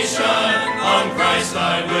salvation, on Christ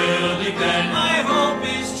I will depend. My hope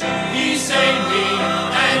is Jesus. He saved me,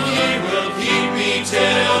 and He will keep me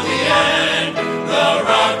till the end. The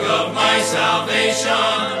rock of my salvation,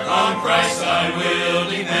 on Christ I will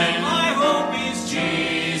depend. My hope is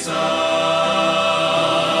Jesus.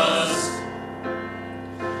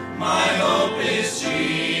 My hope is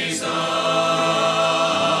Jesus.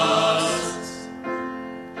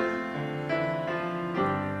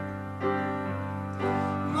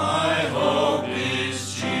 My hope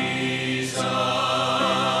is Jesus.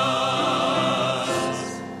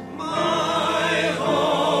 My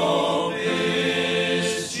hope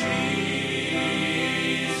is Jesus.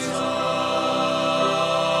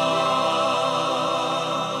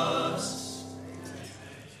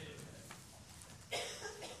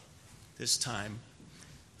 This time,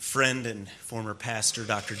 friend and former pastor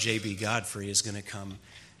Dr. J.B. Godfrey is going to come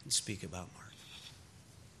and speak about Mark.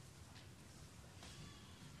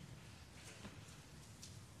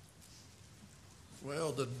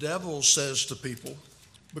 Well, the devil says to people,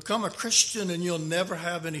 become a Christian and you'll never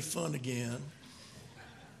have any fun again.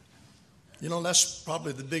 You know, that's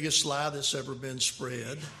probably the biggest lie that's ever been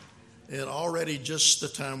spread. And already just the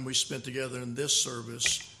time we spent together in this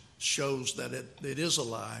service shows that it is a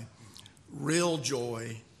lie. real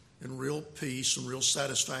joy and real peace and real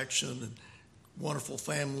satisfaction and wonderful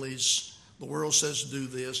families. The world says do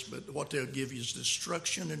this, but what they'll give you is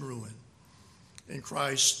destruction and ruin. And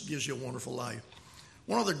Christ gives you a wonderful life.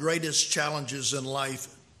 One of the greatest challenges in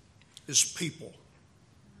life is people.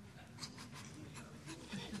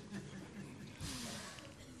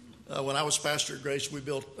 When I was pastor at Grace, we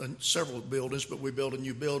built several buildings, but we built a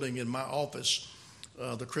new building in my office.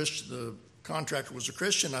 The contractor was a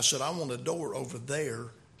Christian. I said, I want a door over there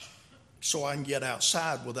so I can get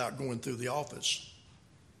outside without going through the office.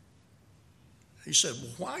 He said,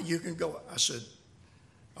 well, why? You can go. I said,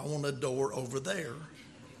 I want a door over there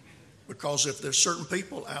because if there's certain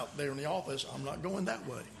people out there in the office, I'm not going that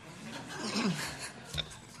way.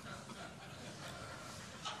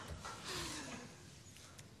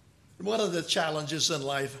 One of the challenges in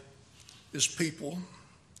life is people.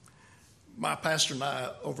 My pastor and I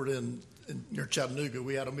over near Chattanooga,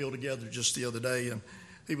 we had a meal together just the other day, and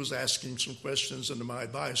he was asking some questions into my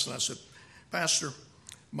advice. And I said, Pastor,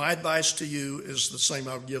 my advice to you is the same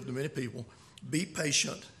I would give to many people. Be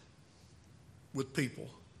patient with people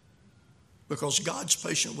because God's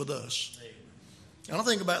patient with us. And I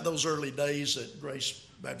think about those early days at Grace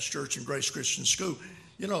Baptist Church and Grace Christian School.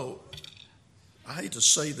 You know, I hate to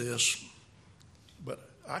say this, but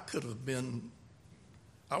I could have been,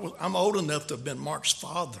 I'm old enough to have been Mark's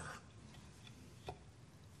father.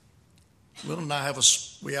 Lynn and I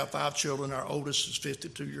we have 5 children. Our oldest is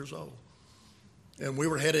 52 years old. And we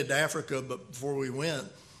were headed to Africa, but before we went,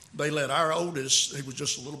 they let our oldest, he was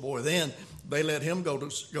just a little boy then, they let him go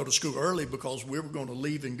to school early because we were going to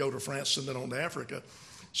leave and go to France and then on to Africa.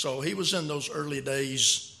 So he was in those early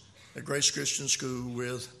days at Grace Christian School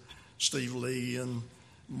with Steve Lee and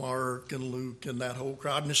Mark and Luke and that whole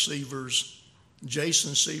crowd, and Severs,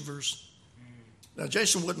 Jason Severs. Now,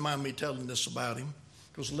 Jason wouldn't mind me telling this about him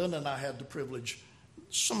because Linda and I had the privilege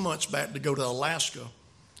some months back to go to Alaska.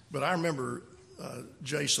 But I remember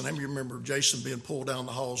Jason. I remember Jason being pulled down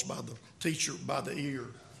the halls by the teacher by the ear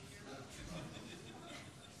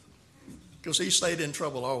because he stayed in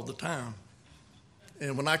trouble all the time.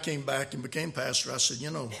 And when I came back and became pastor, I said, you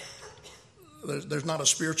know, there's not a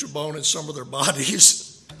spiritual bone in some of their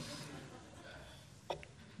bodies.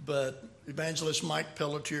 But Evangelist Mike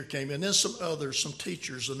Pelletier came in, and some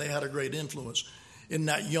teachers, and they had a great influence. In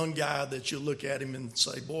that young guy that you look at him and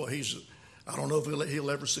say, boy, I don't know if he'll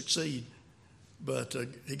ever succeed. But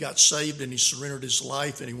he got saved and he surrendered his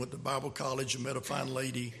life and he went to Bible college and met a fine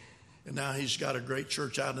lady. And now he's got a great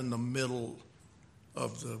church out in the middle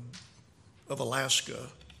of Alaska.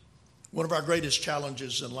 One of our greatest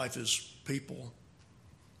challenges in life is people.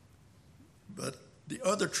 But the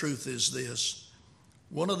other truth is this.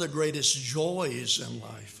 One of the greatest joys in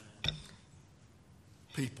life,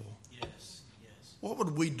 people. Yes. What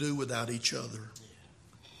would we do without each other?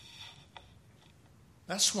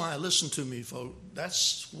 That's why, listen to me, folks,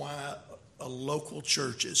 that's why a local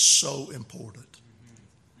church is so important.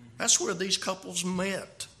 That's where these couples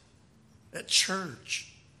met, at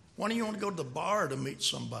church. Why don't you want to go to the bar to meet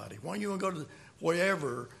somebody? Why don't you want to go to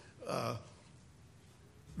wherever?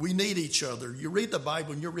 We need each other. You read the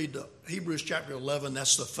Bible and you read the Hebrews chapter 11,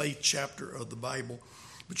 that's the faith chapter of the Bible.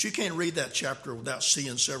 But you can't read that chapter without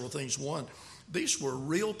seeing several things. One, these were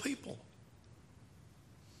real people.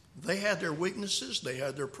 They had their weaknesses. They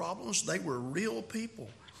had their problems. They were real people.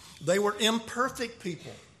 They were imperfect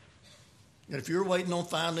people. And if you're waiting on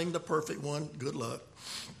finding the perfect one, good luck.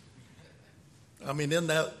 I mean,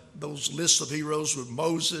 in those lists of heroes with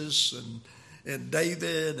Moses and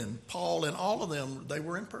David and Paul and all of them, they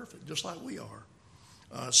were imperfect, just like we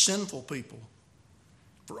are. Sinful people.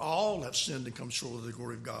 For all have sinned and come short of the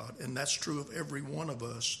glory of God. And that's true of every one of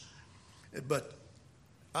us. But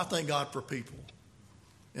I thank God for people.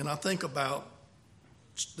 And I think about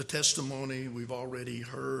the testimony we've already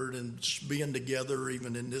heard and being together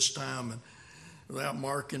even in this time. And without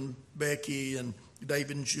Mark and Becky and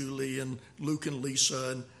David and Julie and Luke and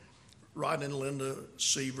Lisa and Rod and Linda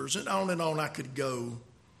Severs and on I could go.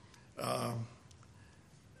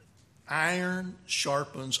 Iron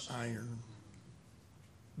sharpens iron.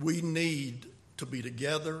 We need to be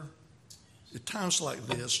together at times like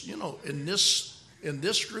this. You know, in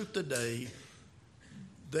this group today,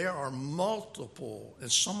 there are multiple, and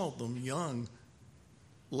some of them young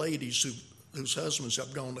ladies whose husbands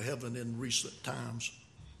have gone to heaven in recent times.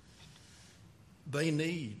 They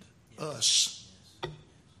need us.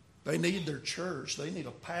 They need their church. They need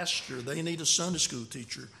a pastor. They need a Sunday school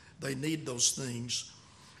teacher. They need those things.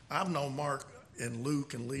 I've known Mark and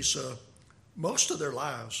Luke and Lisa most of their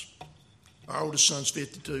lives. Our oldest son's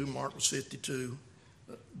 52. Mark was 52.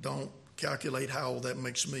 Don't calculate how old that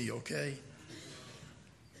makes me, okay?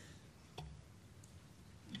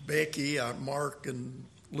 Becky, Mark, and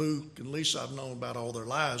Luke, and Lisa, I've known about all their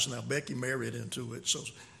lives. Now, Becky married into it, so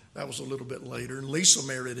that was a little bit later. And Lisa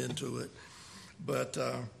married into it. But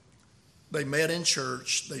they met in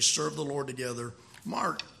church. They served the Lord together.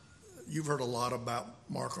 Mark, you've heard a lot about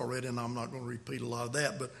Mark already, and I'm not going to repeat a lot of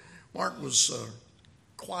that. But Mark was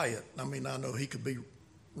quiet. I mean, I know he could be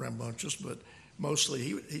rambunctious, but mostly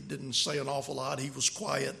he didn't say an awful lot. He was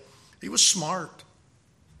quiet. He was smart.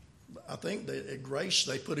 I think at Grace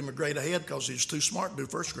they put him a grade ahead because he was too smart to do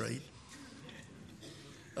first grade.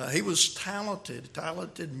 He was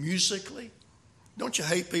talented musically. Don't you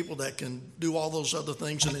hate people that can do all those other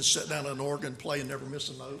things and then sit down at an organ, play, and never miss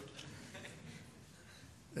a note?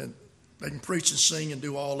 And they can preach and sing and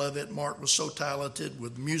do all of it. Mark was so talented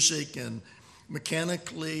with music and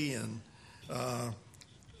mechanically, and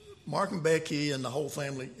Mark and Becky and the whole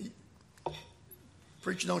family.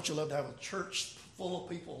 Preacher, don't you love to have a church full of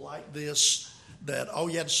people like this that all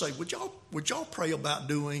you had to say, would y'all pray about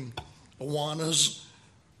doing Awanas,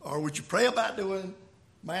 or would you pray about doing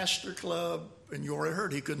Master Club? And you already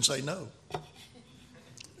heard he couldn't say no.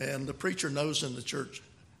 And the preacher knows in the church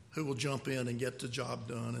who will jump in and get the job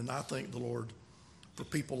done. And I thank the Lord for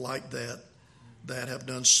people like that have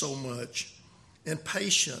done so much. And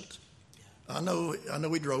patient. I know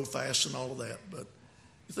he drove fast and all of that, but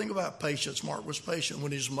you think about patience. Mark was patient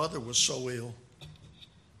when his mother was so ill.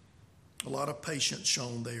 A lot of patience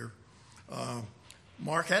shown there.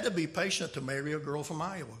 Mark had to be patient to marry a girl from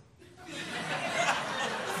Iowa.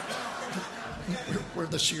 We're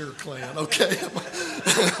the Shearer clan, okay?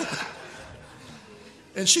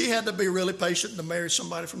 And she had to be really patient to marry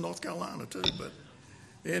somebody from North Carolina, too. But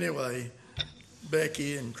anyway,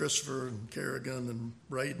 Becky and Christopher and Kerrigan and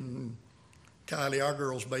Braden and Kylie, our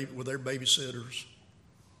girls were their babysitters.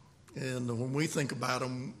 And when we think about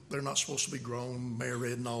them, they're not supposed to be grown,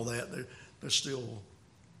 married, and all that. They're still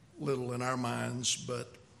little in our minds,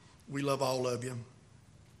 but we love all of you.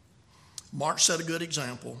 Mark set a good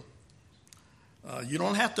example. You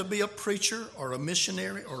don't have to be a preacher or a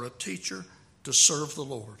missionary or a teacher to serve the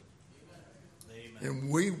Lord. Amen. And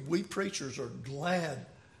we preachers are glad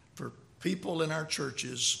for people in our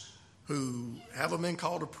churches who haven't been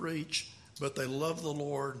called to preach, but they love the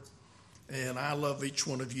Lord. And I love each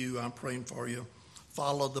one of you. I'm praying for you.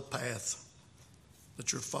 Follow the path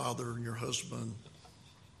that your father and your husband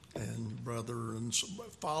and brother and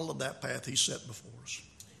follow that path he set before us.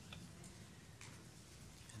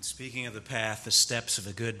 And speaking of the path, the steps of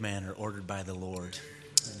a good man are ordered by the Lord.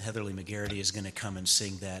 And Heatherly McGarity is going to come and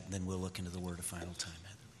sing that, and then we'll look into the Word a final time.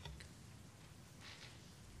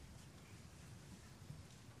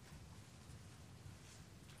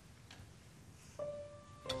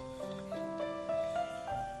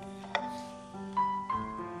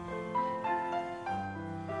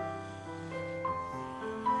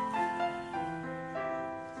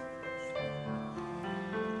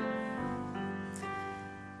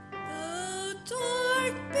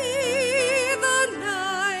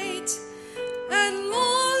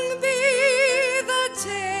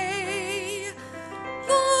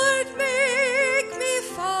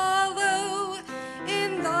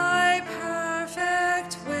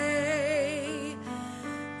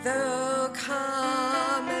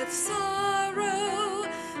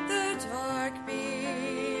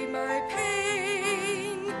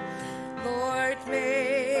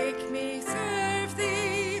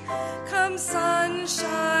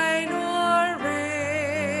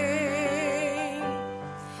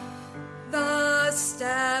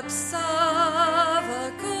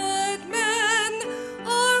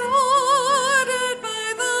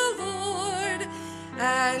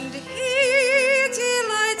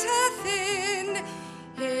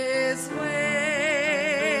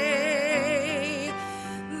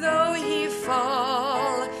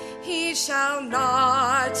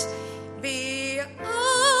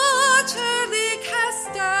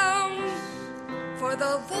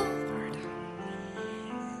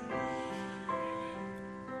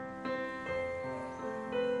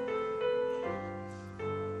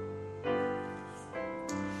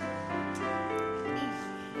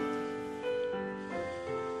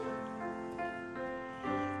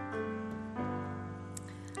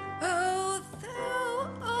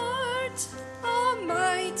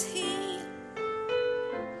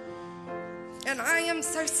 And I am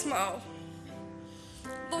so small.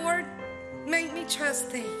 Lord, make me trust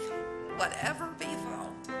thee, whatever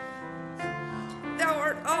befall. Thou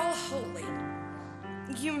art all holy.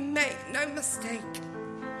 You make no mistake.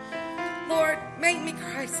 Lord, make me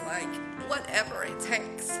Christ-like, whatever it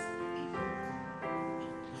takes.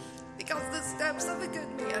 because the steps of a good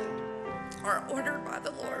man are ordered by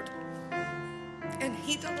the Lord, and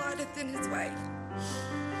he delighteth in his way.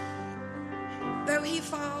 Though he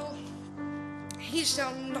fall, he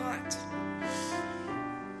shall not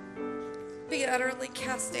be utterly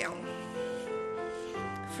cast down.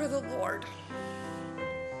 For the Lord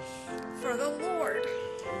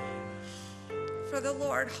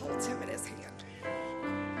holds him in his hand.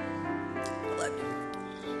 I love you.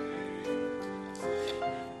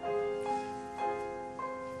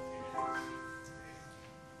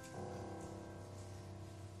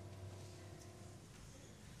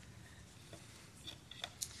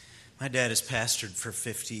 My dad has pastored for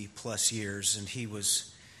 50 plus years, and he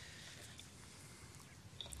was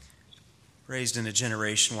raised in a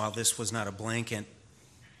generation, while this was not a blanket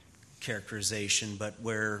characterization, but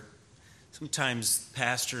where sometimes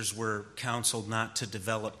pastors were counseled not to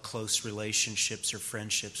develop close relationships or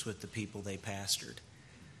friendships with the people they pastored.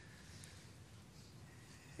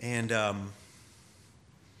 And I'm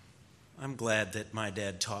glad that my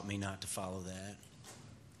dad taught me not to follow that.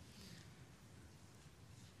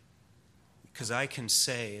 Because I can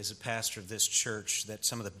say, as a pastor of this church, that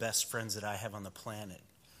some of the best friends that I have on the planet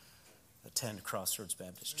attend Crossroads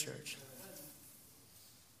Baptist Church.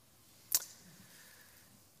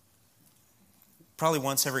 Probably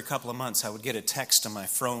once every couple of months, I would get a text on my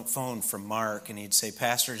phone from Mark, and he'd say,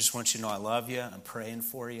 "Pastor, I just want you to know I love you. I'm praying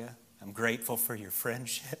for you. I'm grateful for your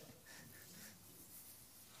friendship."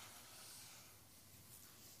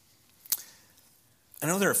 I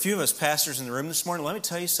know there are a few of us pastors in the room this morning. Let me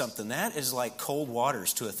tell you something. That is like cold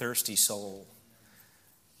waters to a thirsty soul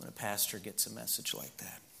when a pastor gets a message like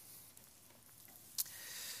that.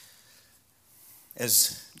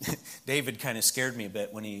 As David kind of scared me a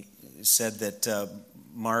bit when he said that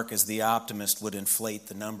Mark, as the optimist, would inflate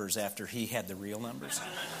the numbers after he had the real numbers.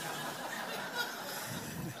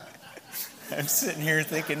 I'm sitting here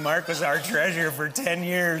thinking Mark was our treasurer for 10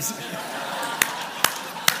 years.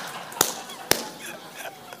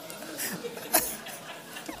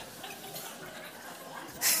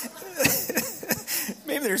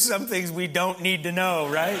 Maybe there's some things we don't need to know,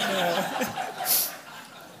 right?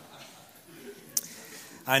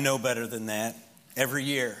 I know better than that. Every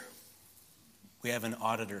year, we have an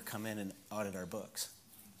auditor come in and audit our books.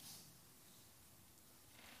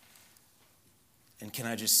 And can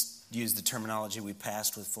I just use the terminology we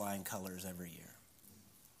passed with flying colors every year?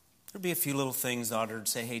 There'll be a few little things the auditor would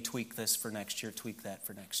say, "Hey, tweak this for next year, tweak that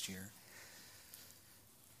for next year."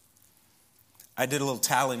 I did a little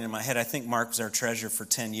tallying in my head. I think Mark was our treasurer for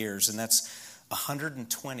 10 years, and that's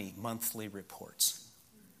 120 monthly reports.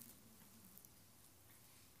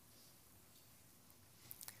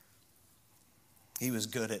 He was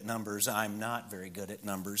good at numbers. I'm not very good at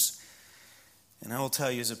numbers. And I will tell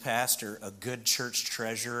you as a pastor, a good church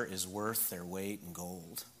treasurer is worth their weight in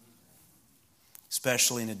gold.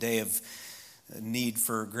 Especially in a day of need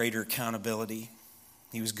for greater accountability.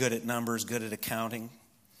 He was good at numbers, good at accounting,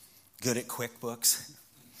 good at QuickBooks,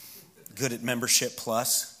 good at Membership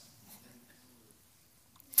Plus.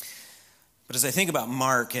 But as I think about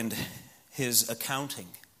Mark and his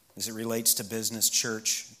accounting as it relates to business,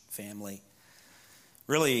 church, family,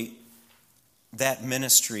 really, that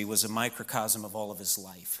ministry was a microcosm of all of his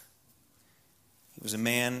life. He was a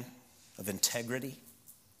man of integrity,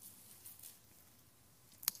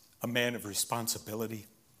 a man of responsibility.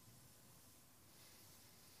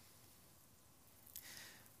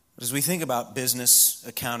 But as we think about business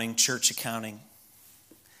accounting, church accounting,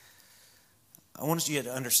 I want you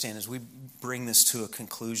to understand as we bring this to a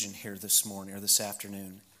conclusion here this morning or this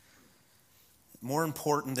afternoon, more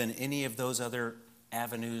important than any of those other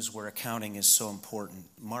avenues where accounting is so important,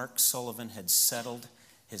 Mark Sullivan had settled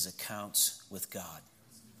his accounts with God.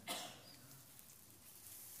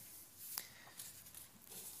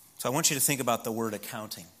 So I want you to think about the word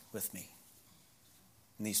accounting with me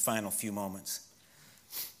in these final few moments.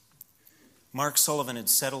 Mark Sullivan had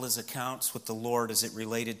settled his accounts with the Lord as it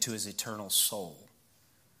related to his eternal soul.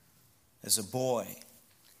 As a boy,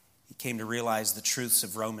 he came to realize the truths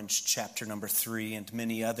of Romans chapter number 3 and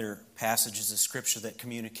many other passages of Scripture that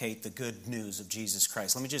communicate the good news of Jesus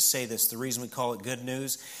Christ. Let me just say this. The reason we call it good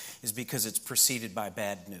news is because it's preceded by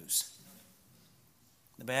bad news.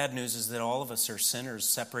 The bad news is that all of us are sinners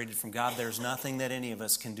separated from God. There's nothing that any of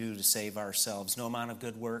us can do to save ourselves. No amount of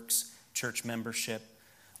good works, church membership,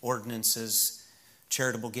 ordinances,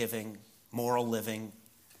 charitable giving, moral living,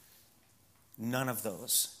 none of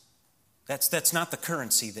those. That's not the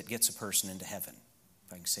currency that gets a person into heaven,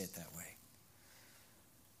 if I can say it that way.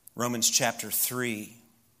 Romans chapter 3,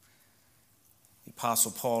 the Apostle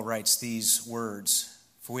Paul writes these words,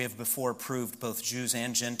 For we have before proved, both Jews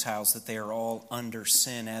and Gentiles, that they are all under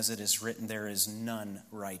sin, as it is written, there is none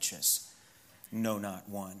righteous, no, not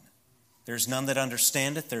one. There's none that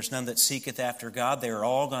understandeth, there's none that seeketh after God. They are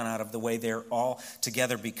all gone out of the way, they are all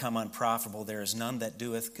together become unprofitable. There is none that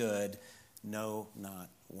doeth good, no, not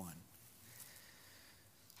one.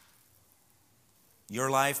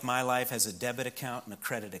 Your life, my life, has a debit account and a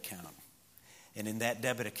credit account. And in that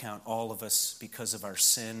debit account, all of us, because of our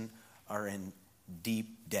sin, are in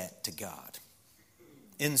deep debt to God.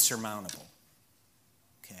 Insurmountable.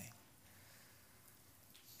 Okay.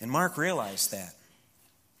 And Mark realized that.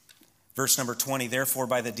 Verse number 20, therefore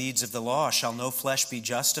by the deeds of the law shall no flesh be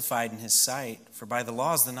justified in his sight, for by the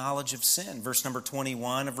law is the knowledge of sin. Verse number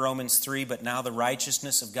 21 of Romans 3, but now the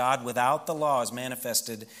righteousness of God without the law is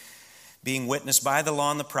manifested, being witnessed by the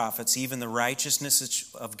law and the prophets, even the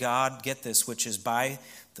righteousness of God, get this, which is by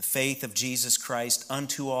the faith of Jesus Christ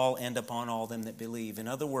unto all and upon all them that believe. In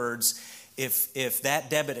other words, if that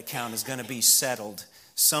debit account is going to be settled,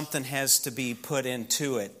 something has to be put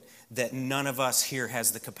into it that none of us here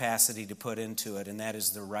has the capacity to put into it, and that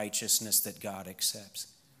is the righteousness that God accepts.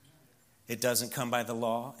 It doesn't come by the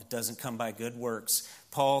law. It doesn't come by good works.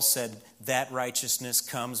 Paul said that righteousness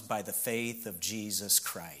comes by the faith of Jesus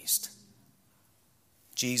Christ.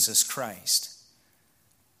 Jesus Christ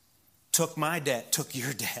took my debt, took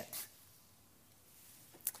your debt,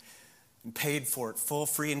 and paid for it full,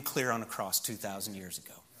 free, and clear on a cross 2,000 years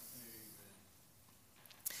ago.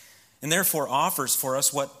 And therefore offers for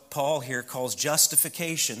us what Paul here calls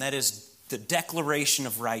justification. That is the declaration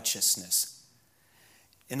of righteousness.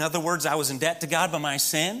 In other words, I was in debt to God by my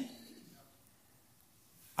sin.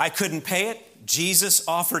 I couldn't pay it. Jesus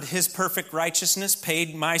offered his perfect righteousness,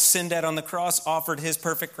 paid my sin debt on the cross, offered his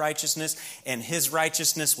perfect righteousness, and his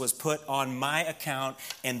righteousness was put on my account,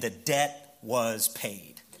 and the debt was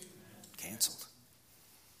paid. Canceled.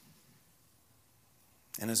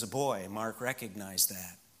 And as a boy, Mark recognized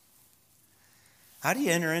that. How do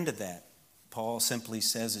you enter into that? Paul simply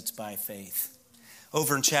says it's by faith.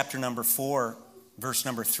 Over in chapter number 4, verse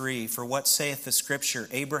number 3, for what saith the scripture?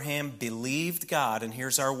 Abraham believed God, and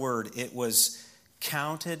here's our word, it was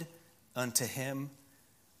counted unto him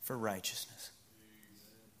for righteousness.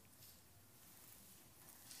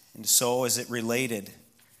 And so as it related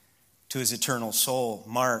to his eternal soul,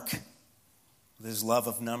 Mark, with his love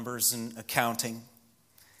of numbers and accounting,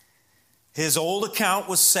 his old account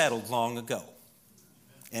was settled long ago.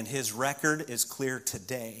 And his record is clear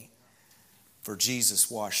today, for Jesus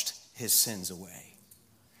washed his sins away.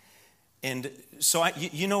 And so, I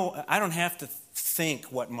don't have to think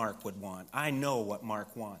what Mark would want. I know what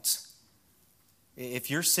Mark wants. If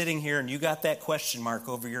you're sitting here and you got that question mark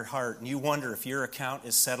over your heart and you wonder if your account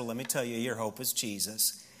is settled, let me tell you, your hope is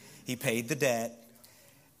Jesus. He paid the debt.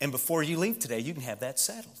 And before you leave today, you can have that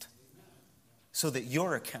settled so that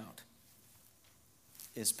your account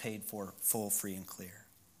is paid for full, free, and clear.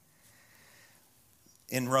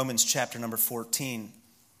 In Romans chapter number 14,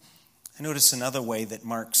 I notice another way that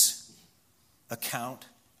Mark's account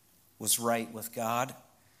was right with God.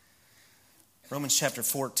 Romans chapter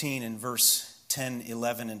 14 and verse 10,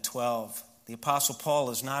 11, and 12. The Apostle Paul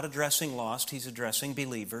is not addressing lost, he's addressing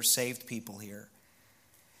believers, saved people here.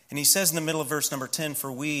 And he says in the middle of verse number 10,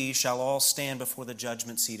 for we shall all stand before the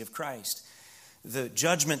judgment seat of Christ. The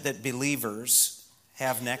judgment that believers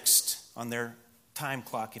have next on their time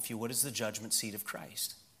clock, if you would, is the judgment seat of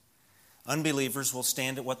Christ. Unbelievers will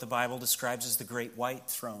stand at what the Bible describes as the great white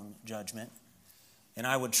throne judgment. And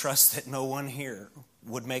I would trust that no one here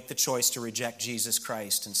would make the choice to reject Jesus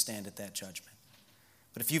Christ and stand at that judgment.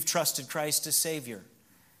 But if you've trusted Christ as Savior,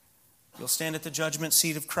 you'll stand at the judgment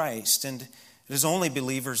seat of Christ. And it is only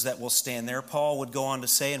believers that will stand there. Paul would go on to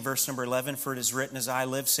say in verse number 11, for it is written, as I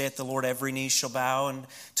live, saith the Lord, every knee shall bow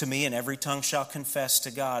to me, and every tongue shall confess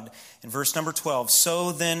to God. In verse number 12,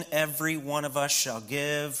 so then every one of us shall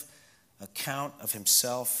give account of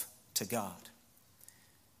himself to God.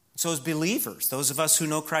 So as believers, those of us who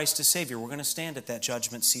know Christ as Savior, we're going to stand at that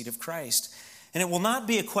judgment seat of Christ. And it will not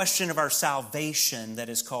be a question of our salvation that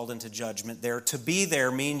is called into judgment there. To be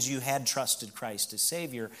there means you had trusted Christ as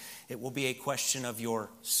Savior. It will be a question of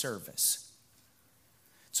your service.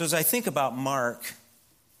 So as I think about Mark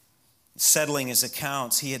settling his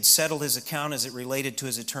accounts, he had settled his account as it related to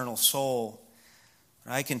his eternal soul.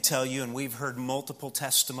 I can tell you, and we've heard multiple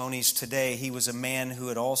testimonies today, he was a man who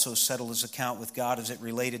had also settled his account with God as it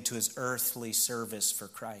related to his earthly service for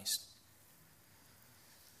Christ.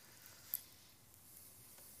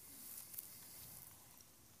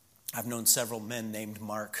 I've known several men named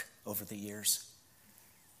Mark over the years.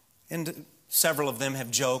 And Several of them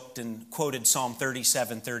have joked and quoted Psalm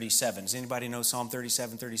 37:37. Does anybody know Psalm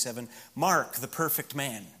 37:37? Mark, the perfect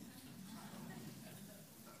man.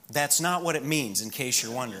 That's not what it means, in case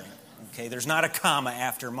you're wondering. Okay, there's not a comma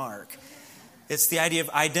after Mark. It's the idea of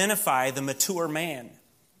identify the mature man.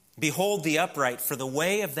 Behold the upright, for the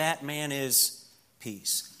way of that man is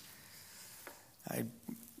peace. I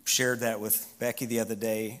shared that with Becky the other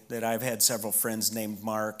day, that I've had several friends named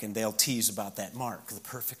Mark, and they'll tease about that. Mark, the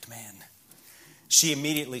perfect man. She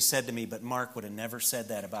immediately said to me, but Mark would have never said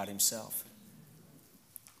that about himself.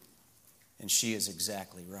 And she is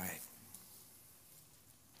exactly right.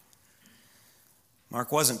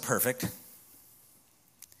 Mark wasn't perfect.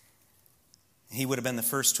 He would have been the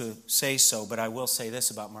first to say so, but I will say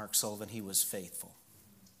this about Mark Sullivan: he was faithful.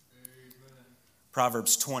 Amen.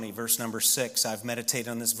 Proverbs 20, verse number 6. I've meditated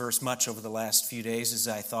on this verse much over the last few days as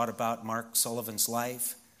I thought about Mark Sullivan's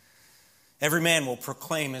life. Every man will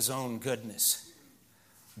proclaim his own goodness,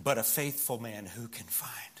 but a faithful man who can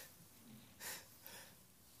find?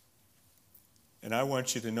 And I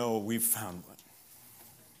want you to know we've found one.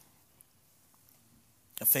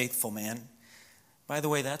 A faithful man. By the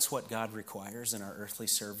way, that's what God requires in our earthly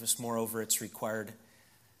service. Moreover, it's required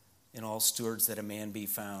in all stewards that a man be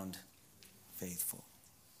found faithful.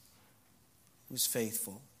 Who's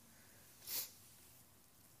faithful?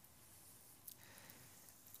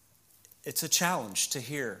 It's a challenge to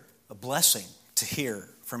hear, a blessing to hear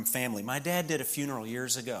from family. My dad did a funeral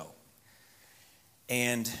years ago,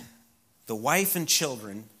 and the wife and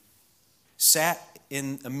children sat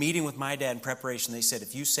in a meeting with my dad in preparation. They said,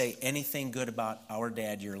 if you say anything good about our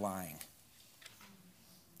dad, you're lying.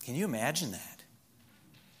 Can you imagine that?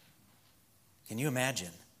 Can you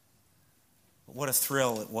imagine? What a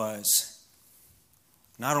thrill it was.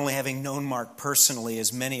 Not only having known Mark personally,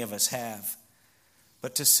 as many of us have,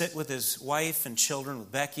 but to sit with his wife and children,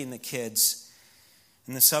 with Becky and the kids,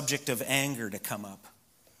 and the subject of anger to come up.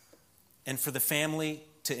 And for the family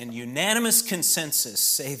to, in unanimous consensus,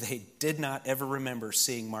 say they did not ever remember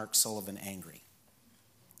seeing Mark Sullivan angry.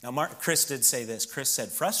 Now, Chris did say this. Chris said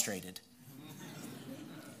frustrated.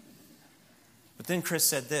 But then Chris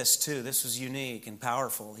said this too. This was unique and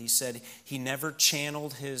powerful. He said he never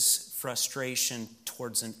channeled his frustration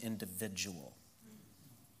towards an individual.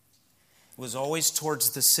 It was always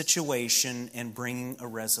towards the situation and bringing a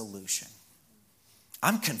resolution.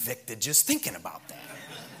 I'm convicted just thinking about that.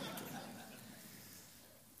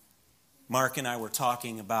 Mark and I were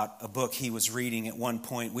talking about a book he was reading at one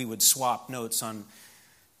point. We would swap notes on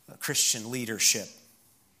Christian leadership.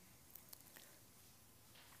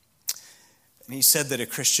 And he said that a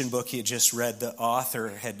Christian book he had just read, the author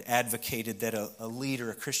had advocated that a leader,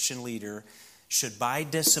 a Christian leader, should by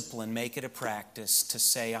discipline make it a practice to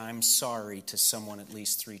say, I'm sorry to someone at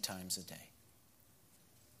least 3 times a day.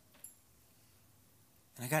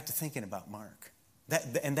 And I got to thinking about Mark.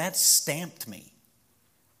 That stamped me.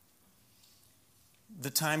 The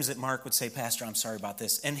times that Mark would say, Pastor, I'm sorry about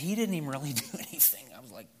this. And he didn't even really do anything. I was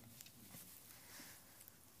like,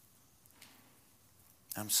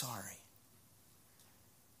 I'm sorry.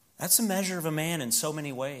 That's a measure of a man in so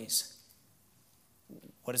many ways.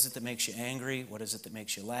 What is it that makes you angry? What is it that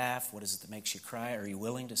makes you laugh? What is it that makes you cry? Are you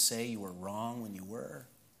willing to say you were wrong when you were?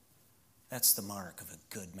 That's the mark of a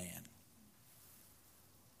good man.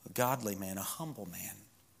 A godly man, a humble man.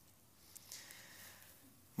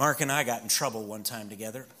 Mark and I got in trouble one time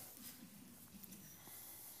together.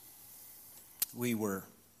 I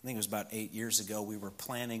think it was about 8 years ago, we were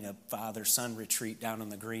planning a father-son retreat down on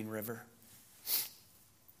the Green River.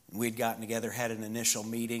 We'd gotten together, had an initial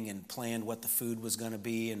meeting, and planned what the food was going to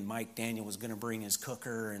be, and Mike Daniel was going to bring his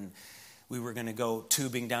cooker, and we were going to go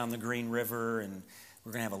tubing down the Green River, and we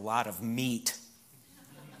were going to have a lot of meat.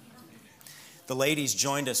 The ladies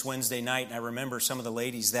joined us Wednesday night, and I remember some of the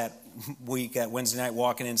ladies that week at Wednesday night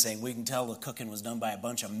walking in saying, we can tell the cooking was done by a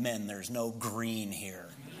bunch of men. There's no green here.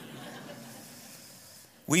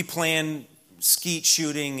 We planned skeet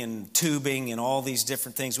shooting and tubing and all these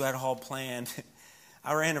different things. We had it all planned.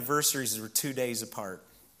 Our anniversaries were 2 days apart.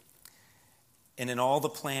 And in all the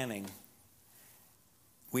planning,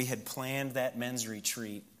 we had planned that men's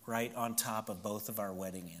retreat right on top of both of our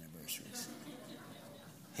wedding anniversaries.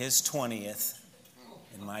 His 20th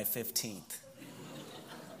and my 15th.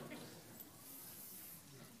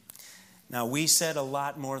 Now, we said a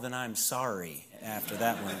lot more than I'm sorry after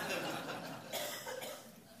that one.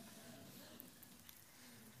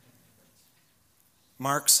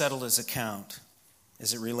 Mark settled his account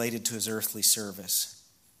as it related to his earthly service.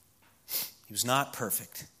 He was not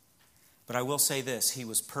perfect, but I will say this, he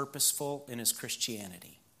was purposeful in his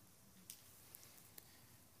Christianity.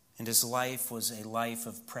 And his life was a life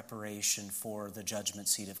of preparation for the judgment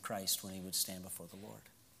seat of Christ when he would stand before the Lord.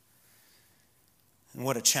 And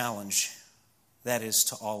what a challenge that is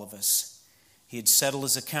to all of us. He had settled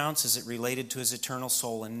his accounts as it related to his eternal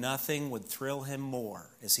soul, and nothing would thrill him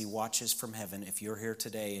more as he watches from heaven, if you're here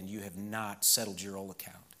today and you have not settled your old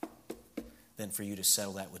account, than for you to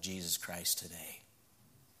settle that with Jesus Christ today.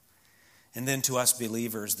 And then to us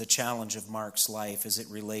believers, the challenge of Mark's life as it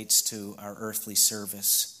relates to our earthly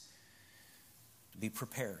service, to be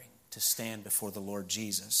preparing to stand before the Lord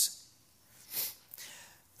Jesus.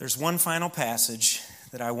 There's one final passage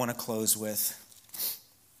that I want to close with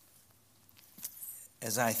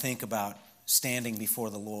as I think about standing before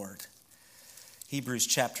the Lord. Hebrews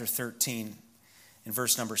chapter 13 and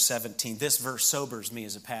verse number 17. This verse sobers me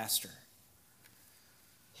as a pastor.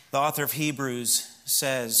 The author of Hebrews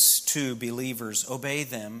says to believers, obey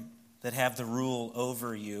them that have the rule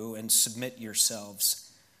over you and submit yourselves,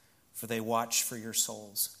 for they watch for your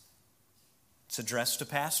souls. It's addressed to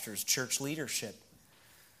pastors, church leadership.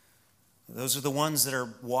 Those are the ones that are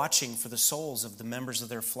watching for the souls of the members of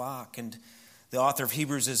their flock. And the author of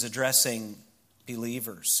Hebrews is addressing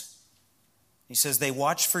believers. He says, they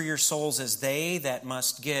watch for your souls as they that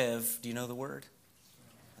must give, do you know the word?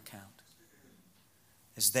 Account.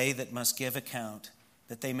 As they that must give account,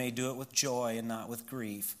 that they may do it with joy and not with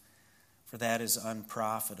grief, for that is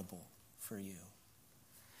unprofitable for you.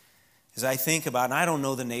 As I think about, and I don't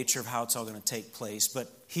know the nature of how it's all going to take place,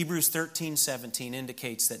 but Hebrews 13:17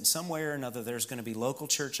 indicates that in some way or another there's going to be local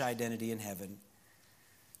church identity in heaven.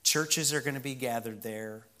 Churches are going to be gathered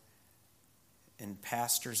there, and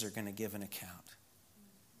pastors are going to give an account.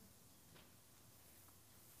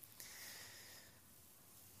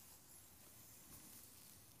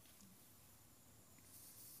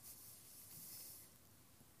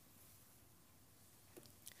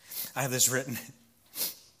 I have this written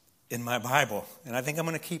in my Bible, and I think I'm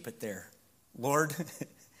going to keep it there. Lord,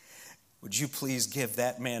 would you please give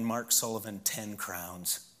that man Mark Sullivan 10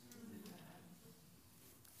 crowns?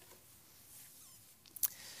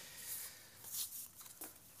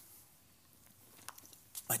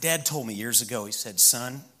 My dad told me years ago, he said,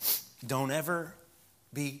 son, don't ever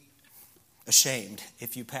be ashamed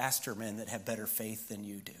if you pastor men that have better faith than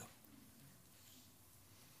you do.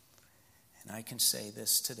 And I can say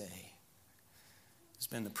this today. It's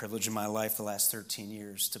been the privilege of my life the last 13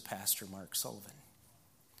 years to pastor Mark Sullivan.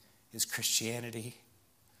 His Christianity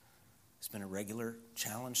has been a regular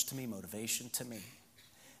challenge to me, motivation to me.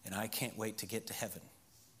 And I can't wait to get to heaven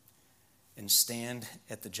and stand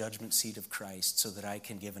at the judgment seat of Christ so that I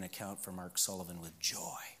can give an account for Mark Sullivan with joy.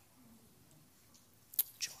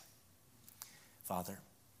 Joy. Father,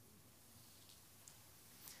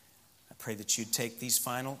 I pray that you'd take these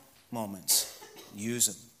final moments, use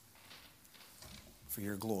them for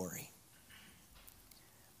your glory.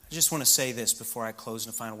 I just want to say this before I close in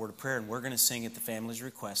a final word of prayer, and we're going to sing at the family's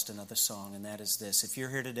request another song, and that is this. If you're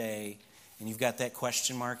here today and you've got that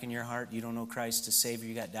question mark in your heart, you don't know Christ as Savior,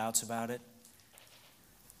 you got doubts about it,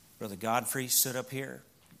 Brother Godfrey stood up here,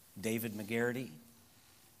 David McGarity,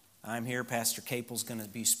 I'm here, Pastor Capel's going to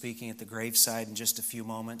be speaking at the graveside in just a few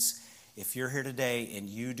moments. If you're here today and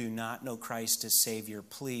you do not know Christ as Savior,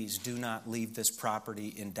 please do not leave this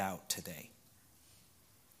property in doubt today.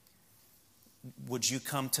 Would you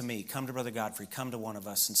come to me, come to Brother Godfrey, come to one of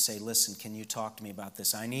us and say, listen, can you talk to me about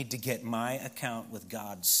this? I need to get my account with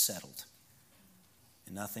God settled.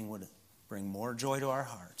 And nothing would bring more joy to our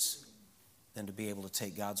hearts than to be able to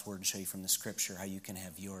take God's word and show you from the Scripture how you can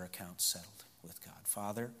have your account settled with God.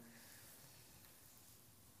 Father,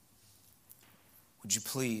 would you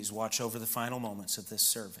please watch over the final moments of this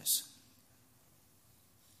service?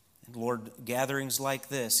 And Lord, gatherings like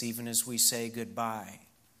this, even as we say goodbye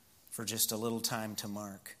for just a little time to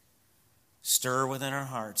Mark, stir within our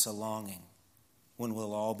hearts a longing when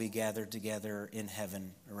we'll all be gathered together in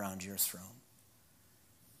heaven around your throne.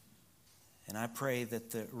 And I pray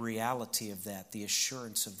that the reality of that, the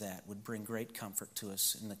assurance of that, would bring great comfort to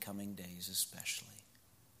us in the coming days especially.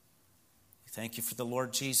 We thank you for the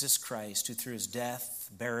Lord Jesus Christ, who through his death,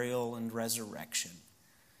 burial, and resurrection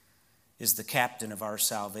is the captain of our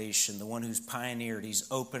salvation, the one who's pioneered. He's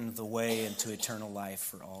opened the way into eternal life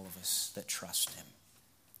for all of us that trust him.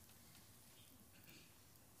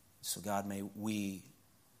 So God, may we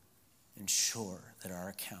ensure that our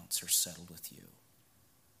accounts are settled with you.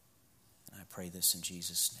 And I pray this in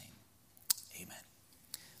Jesus' name. Amen.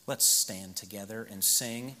 Let's stand together and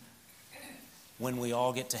sing When We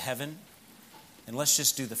All Get to Heaven. And let's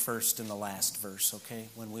just do the first and the last verse, okay?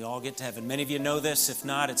 When we all get to heaven. Many of you know this. If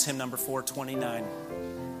not, it's hymn number 429.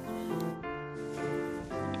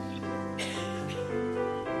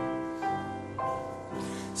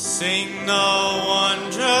 Sing the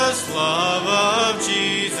wondrous love of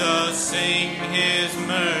Jesus, sing his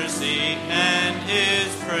mercy and his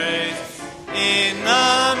praise. In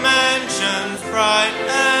the mansions bright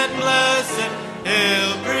and blessed,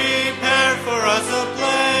 he'll prepare for us a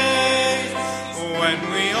place. When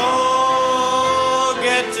we all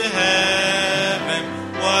get to heaven,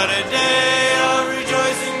 what a day of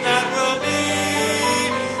rejoicing that will be.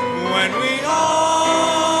 When we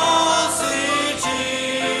all see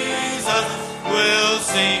Jesus, we'll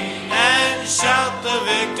sing and shout the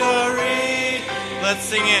victory. Let's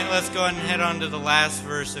sing it. Let's go ahead and head on to the last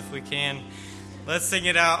verse if we can. Let's sing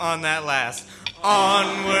it out on that last.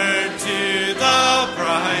 Onward to the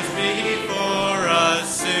prize before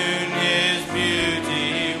us, soon his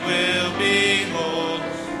beauty will behold.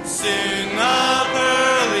 Soon the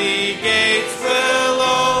pearly gates will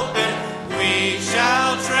open, we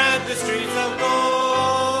shall tread the streets of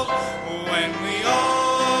gold. When we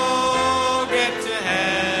all get to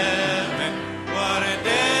heaven, what a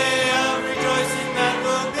day of rejoicing that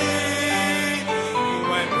will be.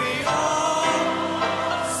 When we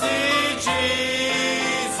all see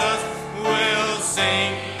Jesus, we'll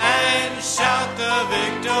sing and shout the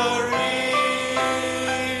victory.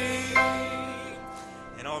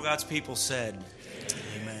 And all God's people said,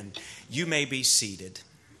 amen. You may be seated.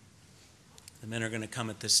 The men are going to come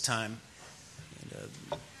at this time. And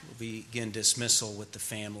we'll begin dismissal with the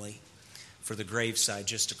family for the graveside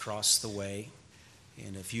just across the way.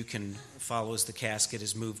 And if you can follow as the casket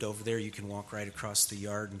is moved over there, you can walk right across the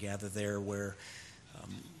yard and gather there where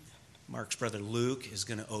Mark's brother Luke is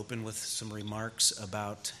going to open with some remarks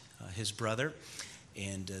about his brother.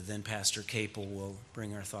 And then Pastor Capel will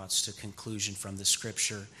bring our thoughts to conclusion from the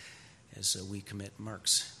scripture as we commit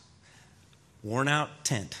Mark's worn-out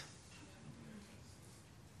tent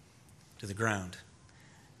to the ground.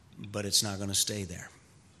 But it's not going to stay there.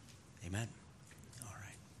 Amen.